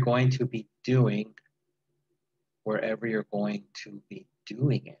 Whatever you're going to be doing, wherever you're going to be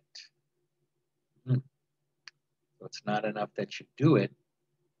doing it. So it's not enough that you do it,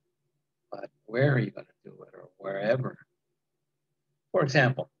 but where are you going to do it or wherever? For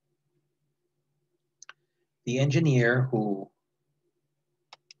example, the engineer who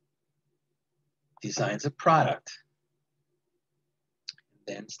designs a product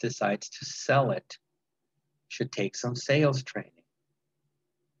then decides to sell it should take some sales training.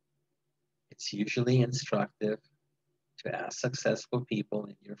 It's usually instructive to ask successful people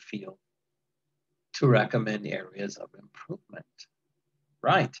in your field to recommend areas of improvement.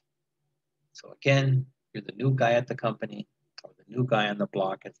 Right. So again, you're the new guy at the company or the new guy on the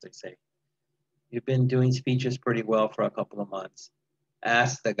block, as they say. You've been doing speeches pretty well for a couple of months.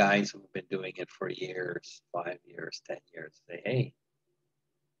 Ask the guys who've been doing it for years, 5 years, 10 years. Say, hey,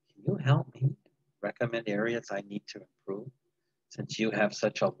 can you help me recommend areas I need to improve since you have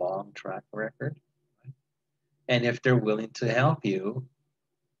such a long track record? Right? And if they're willing to help you,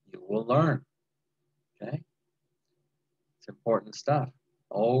 you will learn. Okay? It's important stuff.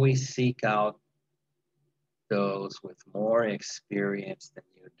 Always seek out those with more experience than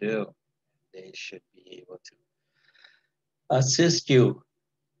you do. They should be able to assist you.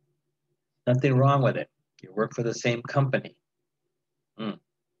 Nothing wrong with it. You work for the same company.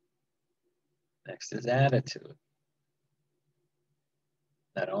 Next is attitude.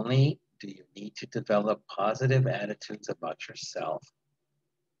 Not only do you need to develop positive attitudes about yourself,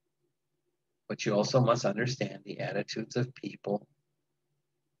 but you also must understand the attitudes of people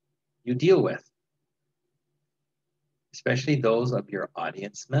you deal with, especially those of your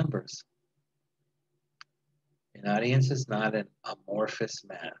audience members. An audience is not an amorphous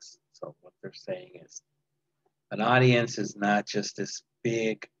mass. So what they're saying is an audience is not just this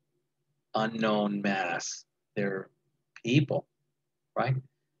big unknown mass. They're people, right?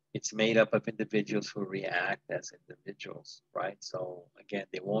 It's made up of individuals who react as individuals, right? So again,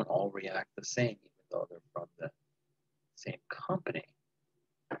 they won't all react the same, even though they're from the same company.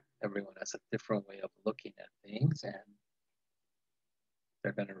 Everyone has a different way of looking at things, and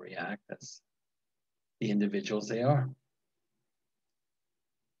they're going to react as the individuals they are.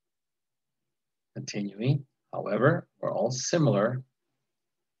 Continuing, however, we're all similar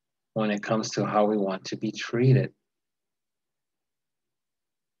when it comes to how we want to be treated.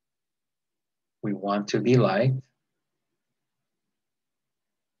 We want to be liked,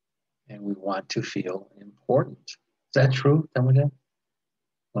 and we want to feel important. Is that true, Tamada?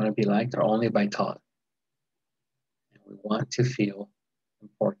 Want to be liked or only by thought? And we want to feel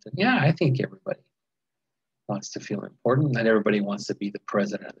important. Yeah, I think everybody wants to feel important. Not everybody wants to be the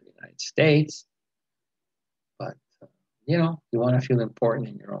president of the United States, but you know, you want to feel important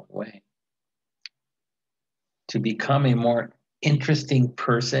in your own way. To become a more interesting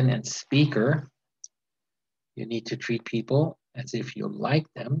person and speaker, you need to treat people as if you like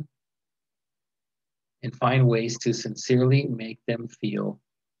them and find ways to sincerely make them feel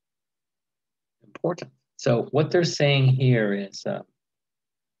important. So what they're saying here is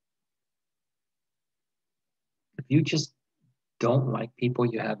if you just don't like people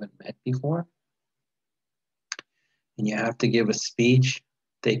you haven't met before and you have to give a speech,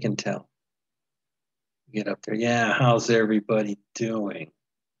 they can tell. You get up there, yeah, how's everybody doing?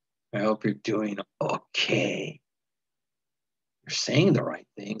 I hope you're doing okay. You're saying the right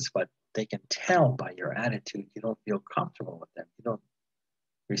things, but they can tell by your attitude you don't feel comfortable with them. You don't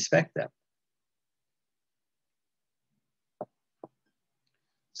respect them.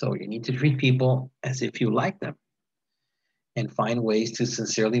 So you need to treat people as if you like them and find ways to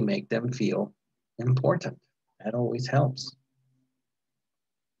sincerely make them feel important. That always helps.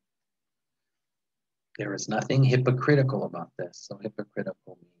 There is nothing hypocritical about this. So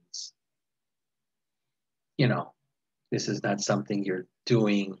hypocritical means, you know, this is not something you're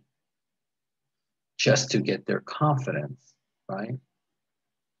doing just to get their confidence, right?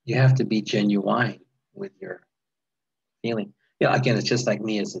 You have to be genuine with your feeling. You know, again, it's just like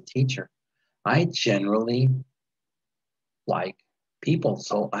me as a teacher. I generally like people,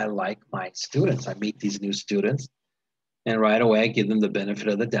 so I like my students. I meet these new students, and right away I give them the benefit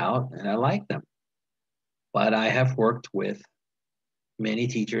of the doubt, and I like them. But I have worked with many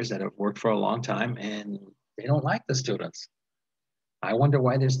teachers that have worked for a long time, and they don't like the students. I wonder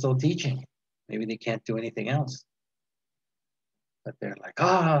why they're still teaching. Maybe they can't do anything else. But they're like,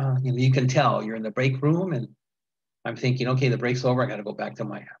 you know, you can tell you're in the break room, and I'm thinking, okay, the break's over. I got to go back to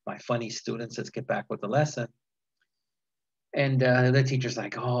my funny students. Let's get back with the lesson. And the teacher's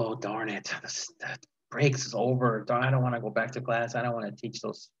like, oh, darn it. That break's over. I don't want to go back to class. I don't want to teach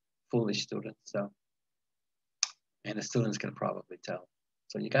those foolish students. So, and the students can probably tell.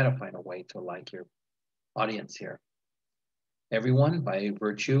 So you got to find a way to like your audience here. Everyone, by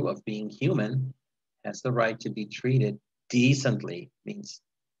virtue of being human, has the right to be treated decently, means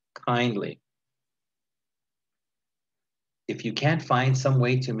kindly. If you can't find some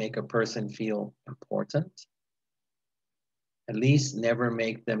way to make a person feel important, at least never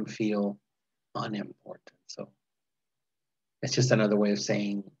make them feel unimportant. So It's just another way of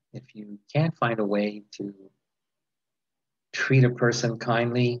saying if you can't find a way to treat a person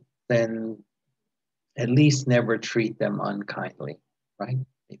kindly, then at least never treat them unkindly, right?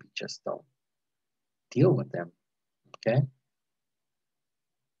 Maybe just don't deal with them, okay?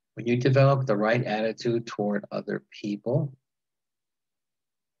 When you develop the right attitude toward other people,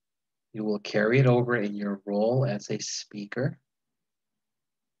 you will carry it over in your role as a speaker.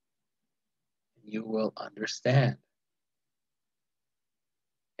 You will understand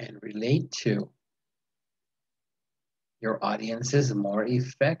and relate to your audiences more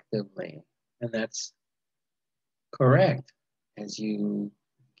effectively. And that's correct. As you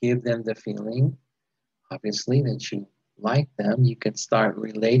give them the feeling, obviously, that you like them, you can start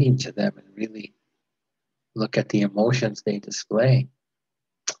relating to them and really look at the emotions they display.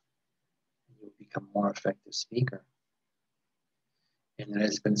 You'll become a more effective speaker. And it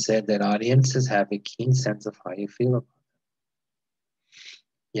has been said that audiences have a keen sense of how you feel about them.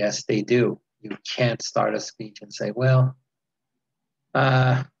 Yes, they do. You can't start a speech and say, well,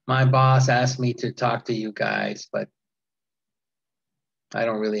 my boss asked me to talk to you guys, but I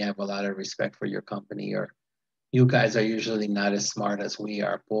don't really have a lot of respect for your company, or you guys are usually not as smart as we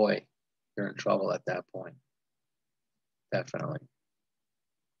are. Boy, you're in trouble at that point. Definitely.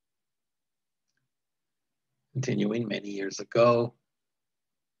 Continuing, many years ago,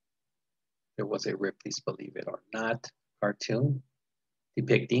 there was a Ripley's Believe It or Not cartoon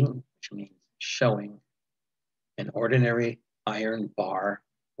depicting, which means showing, an ordinary iron bar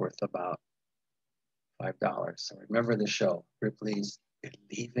worth about $5. So remember the show, Ripley's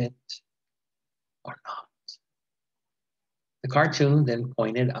Believe It or Not. The cartoon then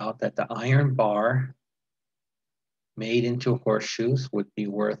pointed out that the iron bar made into horseshoes would be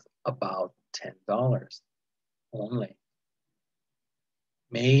worth about $10 only.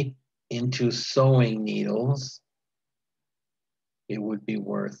 Made into sewing needles, it would be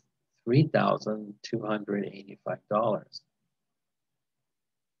worth $3,285.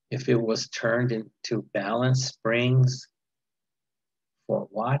 If it was turned into balance springs for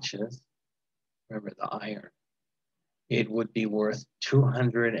watches, remember the iron, it would be worth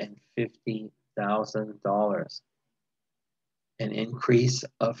 $250,000, an increase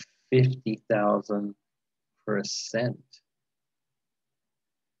of 50,000%.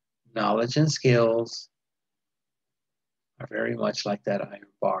 Knowledge and skills are very much like that iron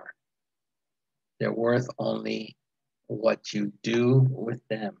bar. They're worth only what you do with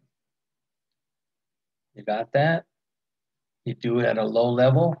them. You got that? You do it at a low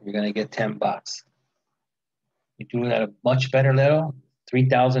level, you're going to get $10. You do it at a much better level,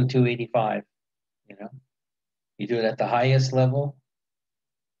 $3,285. You know, you do it at the highest level,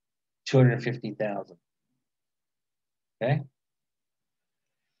 $250,000. Okay.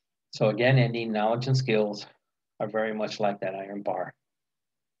 So again, any knowledge and skills are very much like that iron bar.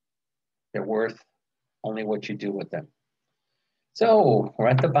 They're worth only what you do with them. So we're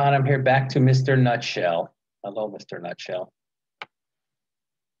at the bottom here, back to Mr. Nutshell. Hello, Mr. Nutshell.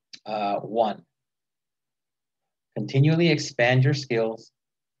 1, continually expand your skills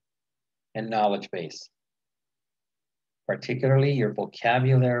and knowledge base, particularly your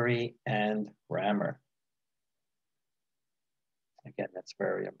vocabulary and grammar. Again, that's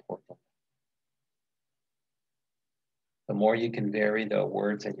very important. The more you can vary the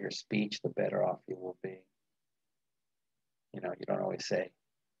words in your speech, the better off you will be. You know, you don't always say,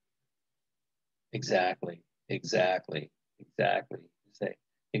 exactly, exactly, exactly. You say,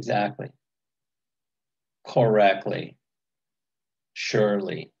 exactly, correctly,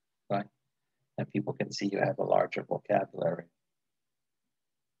 surely, right? And people can see you have a larger vocabulary.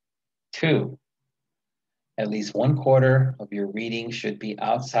 2, at least 1/4 of your reading should be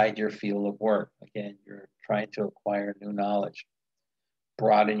outside your field of work. Again, you're trying to acquire new knowledge,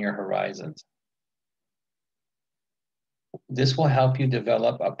 broaden your horizons. This will help you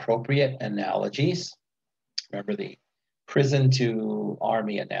develop appropriate analogies. Remember the prison to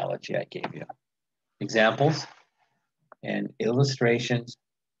army analogy I gave you. Examples and illustrations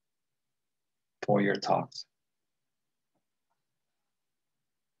for your talks.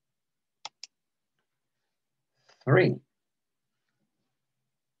 3,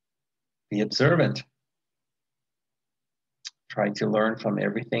 be observant. Try to learn from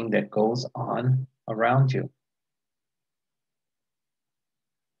everything that goes on around you.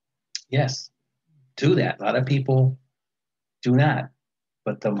 Yes, do that. A lot of people do not.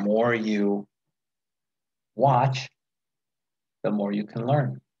 But the more you watch, the more you can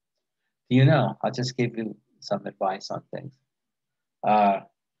learn. You know, I'll just give you some advice on things.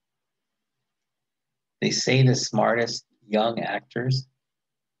 They say the smartest young actors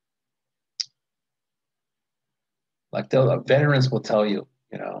Like the veterans will tell you,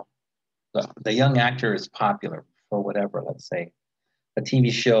 you know, the young actor is popular for whatever, let's say a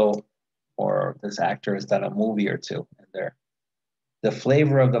TV show, or this actor has done a movie or two, and they're the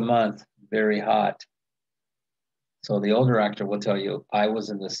flavor of the month, very hot. So the older actor will tell you, I was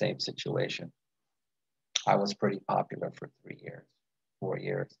in the same situation. I was pretty popular for 3 years, 4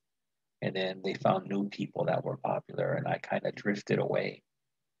 years. And then they found new people that were popular, and I kind of drifted away.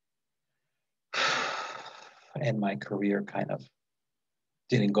 And my career kind of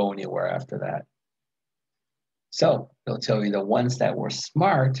didn't go anywhere after that. So they'll tell you the ones that were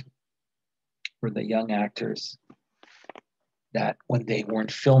smart were the young actors that when they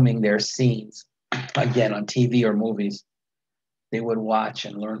weren't filming their scenes, again on TV or movies, they would watch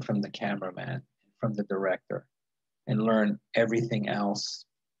and learn from the cameraman, from the director, and learn everything else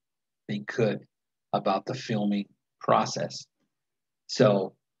they could about the filming process.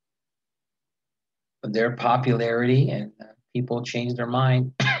 So their popularity and people change their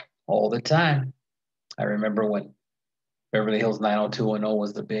mind all the time. I remember when Beverly Hills 90210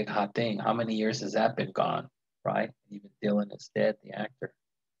 was the big hot thing. How many years has that been gone, right? Even Dylan is dead, the actor.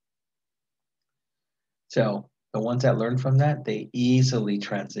 So the ones that learned from that, they easily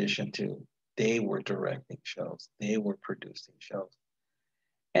transitioned to, they were directing shows, they were producing shows.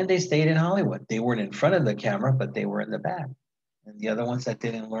 And they stayed in Hollywood. They weren't in front of the camera, but they were in the back. And the other ones that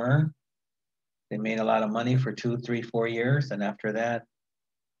didn't learn, they made a lot of money for 2, 3, 4 years. And after that,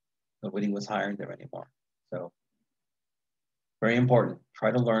 nobody was hiring them anymore. So very important.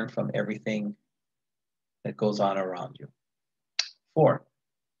 Try to learn from everything that goes on around you. 4,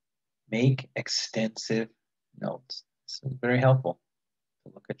 make extensive notes. This is very helpful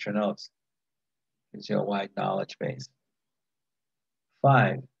to look at your notes. Gives you a wide knowledge base.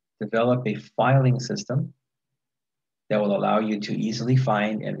 5, develop a filing system that will allow you to easily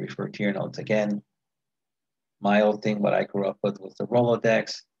find and refer to your notes. Again, my old thing, what I grew up with was the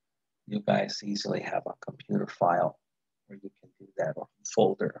Rolodex. You guys easily have a computer file where you can do that, or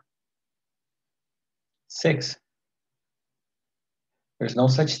folder. 6, there's no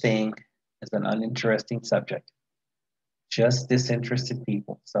such thing as an uninteresting subject, just disinterested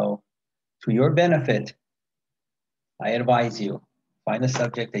people. So to your benefit, I advise you, find a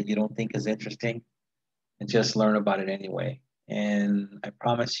subject that you don't think is interesting and just learn about it anyway. And I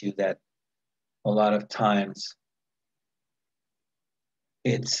promise you that a lot of times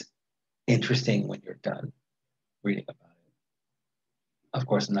it's interesting when you're done reading about it. Of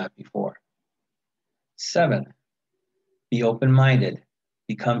course, not before. 7, be open-minded.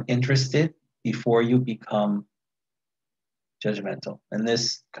 Become interested before you become judgmental. And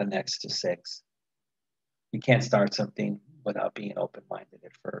this connects to 6. You can't start something without being open-minded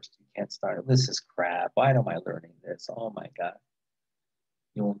at first. You can't start, this is crap. Why am I learning this? Oh my God.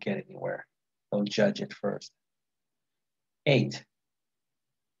 You won't get anywhere. Don't judge it first. 8,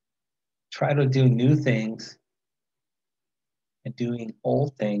 try to do new things and doing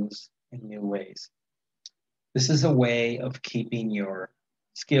old things in new ways. This is a way of keeping your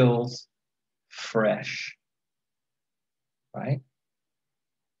skills fresh, right?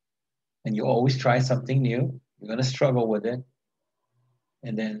 And you always try something new. You're going to struggle with it.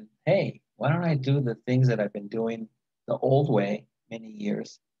 And then, hey, why don't I do the things that I've been doing the old way many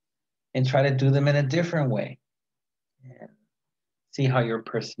years and try to do them in a different way? And see how your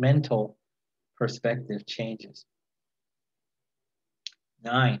mental perspective changes.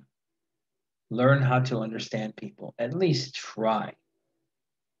 9, learn how to understand people. At least try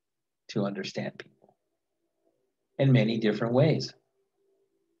to understand people in many different ways.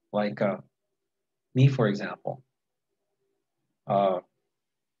 Like me, for example. A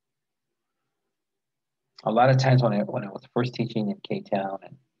lot of times when I was first teaching in K-Town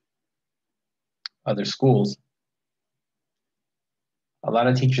and other schools, a lot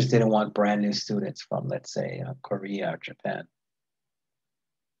of teachers didn't want brand new students from, let's say, Korea or Japan.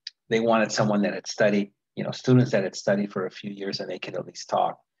 They wanted someone that had studied, students that had studied for a few years and they could at least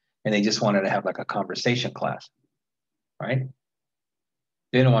talk. And they just wanted to have like a conversation class, right?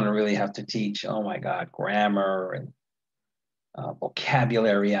 They didn't want to really have to teach, oh my God, grammar and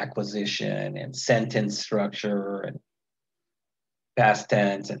vocabulary acquisition and sentence structure and past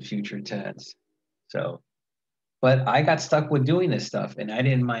tense and future tense. So, but I got stuck with doing this stuff and I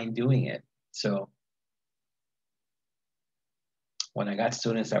didn't mind doing it. So when I got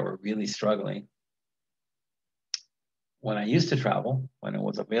students that were really struggling, when I used to travel, when it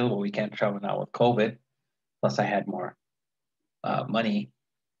was available, we can't travel now with COVID, plus I had more money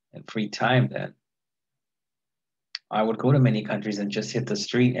and free time then, I would go to many countries and just hit the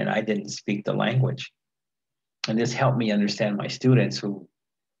street and I didn't speak the language. And this helped me understand my students who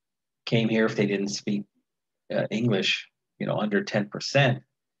came here if they didn't speak English, under 10%,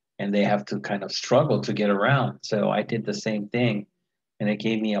 and they have to kind of struggle to get around. So I did the same thing, and it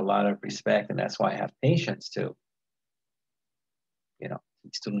gave me a lot of respect, and that's why I have patience to,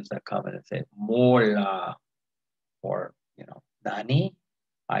 students that come in and say, "Mola," or, "Nani?"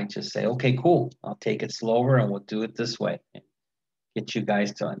 I just say, "Okay, cool. I'll take it slower, and we'll do it this way," and get you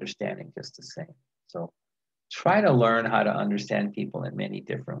guys to understanding just the same. So try to learn how to understand people in many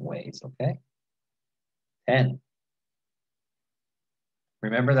different ways, okay? 10.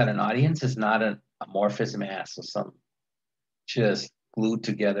 Remember that an audience is not an amorphous mass of some just glued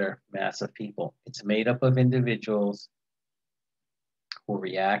together mass of people. It's made up of individuals who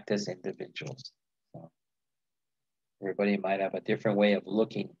react as individuals. So everybody might have a different way of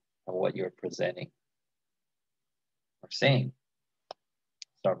looking at what you're presenting or saying.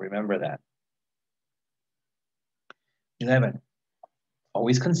 So remember that. 11,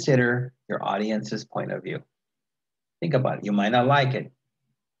 always consider your audience's point of view. Think about it. You might not like it.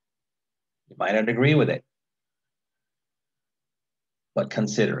 You might not agree with it, but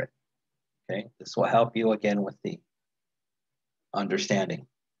consider it, okay? This will help you again with the understanding.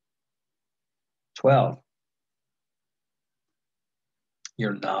 12,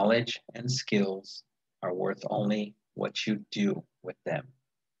 your knowledge and skills are worth only what you do with them.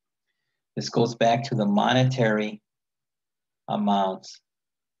 This goes back to the monetary amounts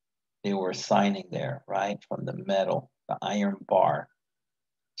they were assigning there, right? From the metal, the iron bar,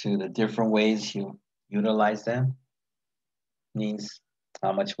 to the different ways you utilize them means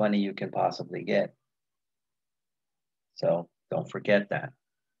how much money you can possibly get. So don't forget that.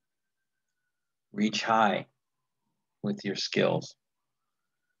 Reach high with your skills.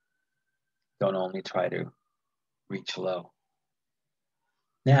 Don't only try to reach low.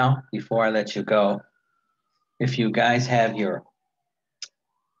 Now, before I let you go, if you guys have your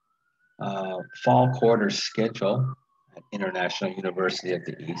fall quarter schedule at International University of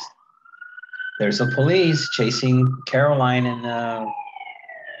the East, there's a police chasing Caroline and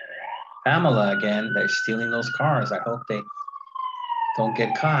Pamela again. They're stealing those cars. I hope they don't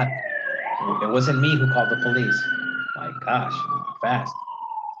get caught. It wasn't me who called the police. My gosh, fast.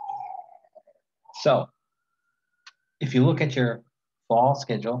 So, if you look at your fall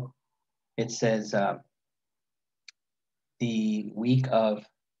schedule, it says the week of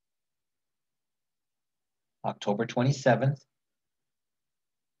October 27th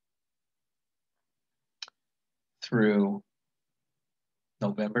through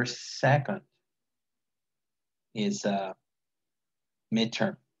November 2nd is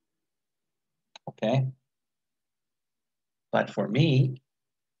midterm, okay? But for me,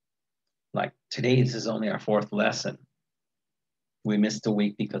 like today, this is only our 4th lesson. We missed a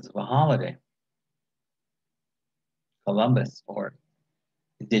week because of a holiday, Columbus or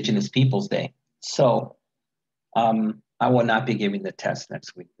Indigenous Peoples Day. So I will not be giving the test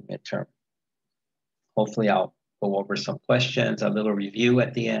next week, the midterm. Hopefully I'll go over some questions, a little review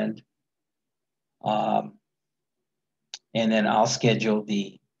at the end. And then I'll schedule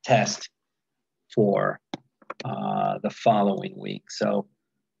the test for the following week. So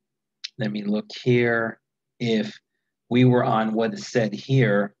let me look here. If we were on what is said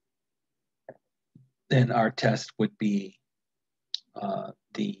here, then our test would be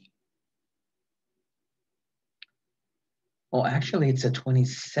actually it's a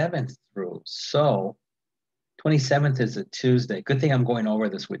 27th through. So 27th is a Tuesday. Good thing I'm going over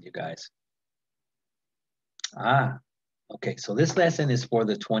this with you guys. Okay, so this lesson is for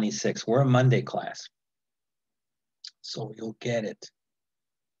the 26th. We're a Monday class, so you'll get it.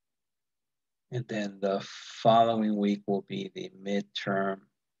 And then the following week will be the midterm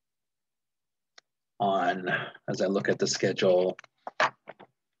on, as I look at the schedule,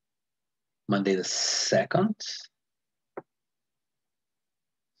 Monday the 2nd.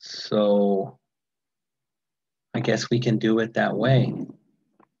 So I guess we can do it that way.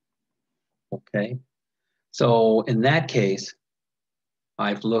 Okay. So in that case,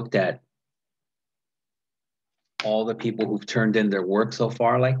 I've looked at all the people who've turned in their work so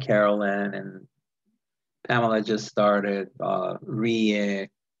far, like Carolyn and Pamela just started, Rie,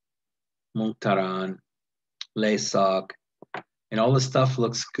 Muntaran, Lesak, and all the stuff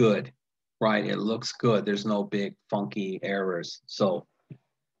looks good, right? It looks good. There's no big funky errors. So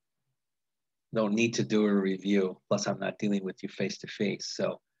don't need to do a review. Plus, I'm not dealing with you face to face.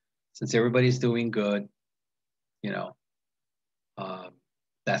 So since everybody's doing good,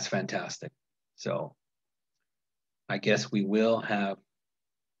 that's fantastic. So I guess we will have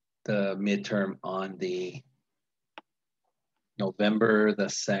the midterm on the November the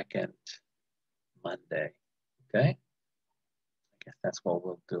 2nd, Monday, okay? I guess that's what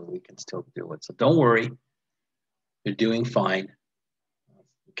we'll do. We can still do it. So don't worry. You're doing fine.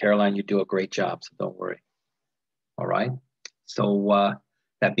 Caroline, you do a great job, so don't worry. All right. So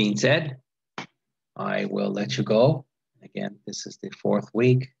that being said, I will let you go. Again, this is the 4th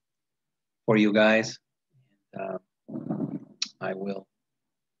week for you guys. And, I will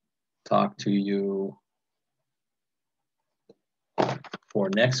talk to you for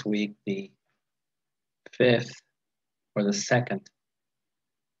next week, the 5th or the 2nd.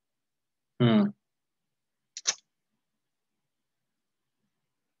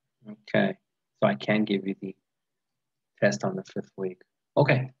 Okay, so I can give you the test on the 5th week.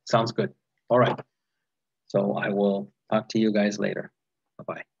 Okay, sounds good. All right. So I will talk to you guys later.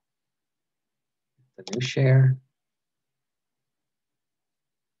 Bye-bye. The new share.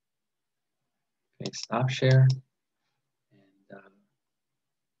 Okay, stop share. And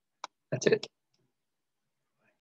that's it.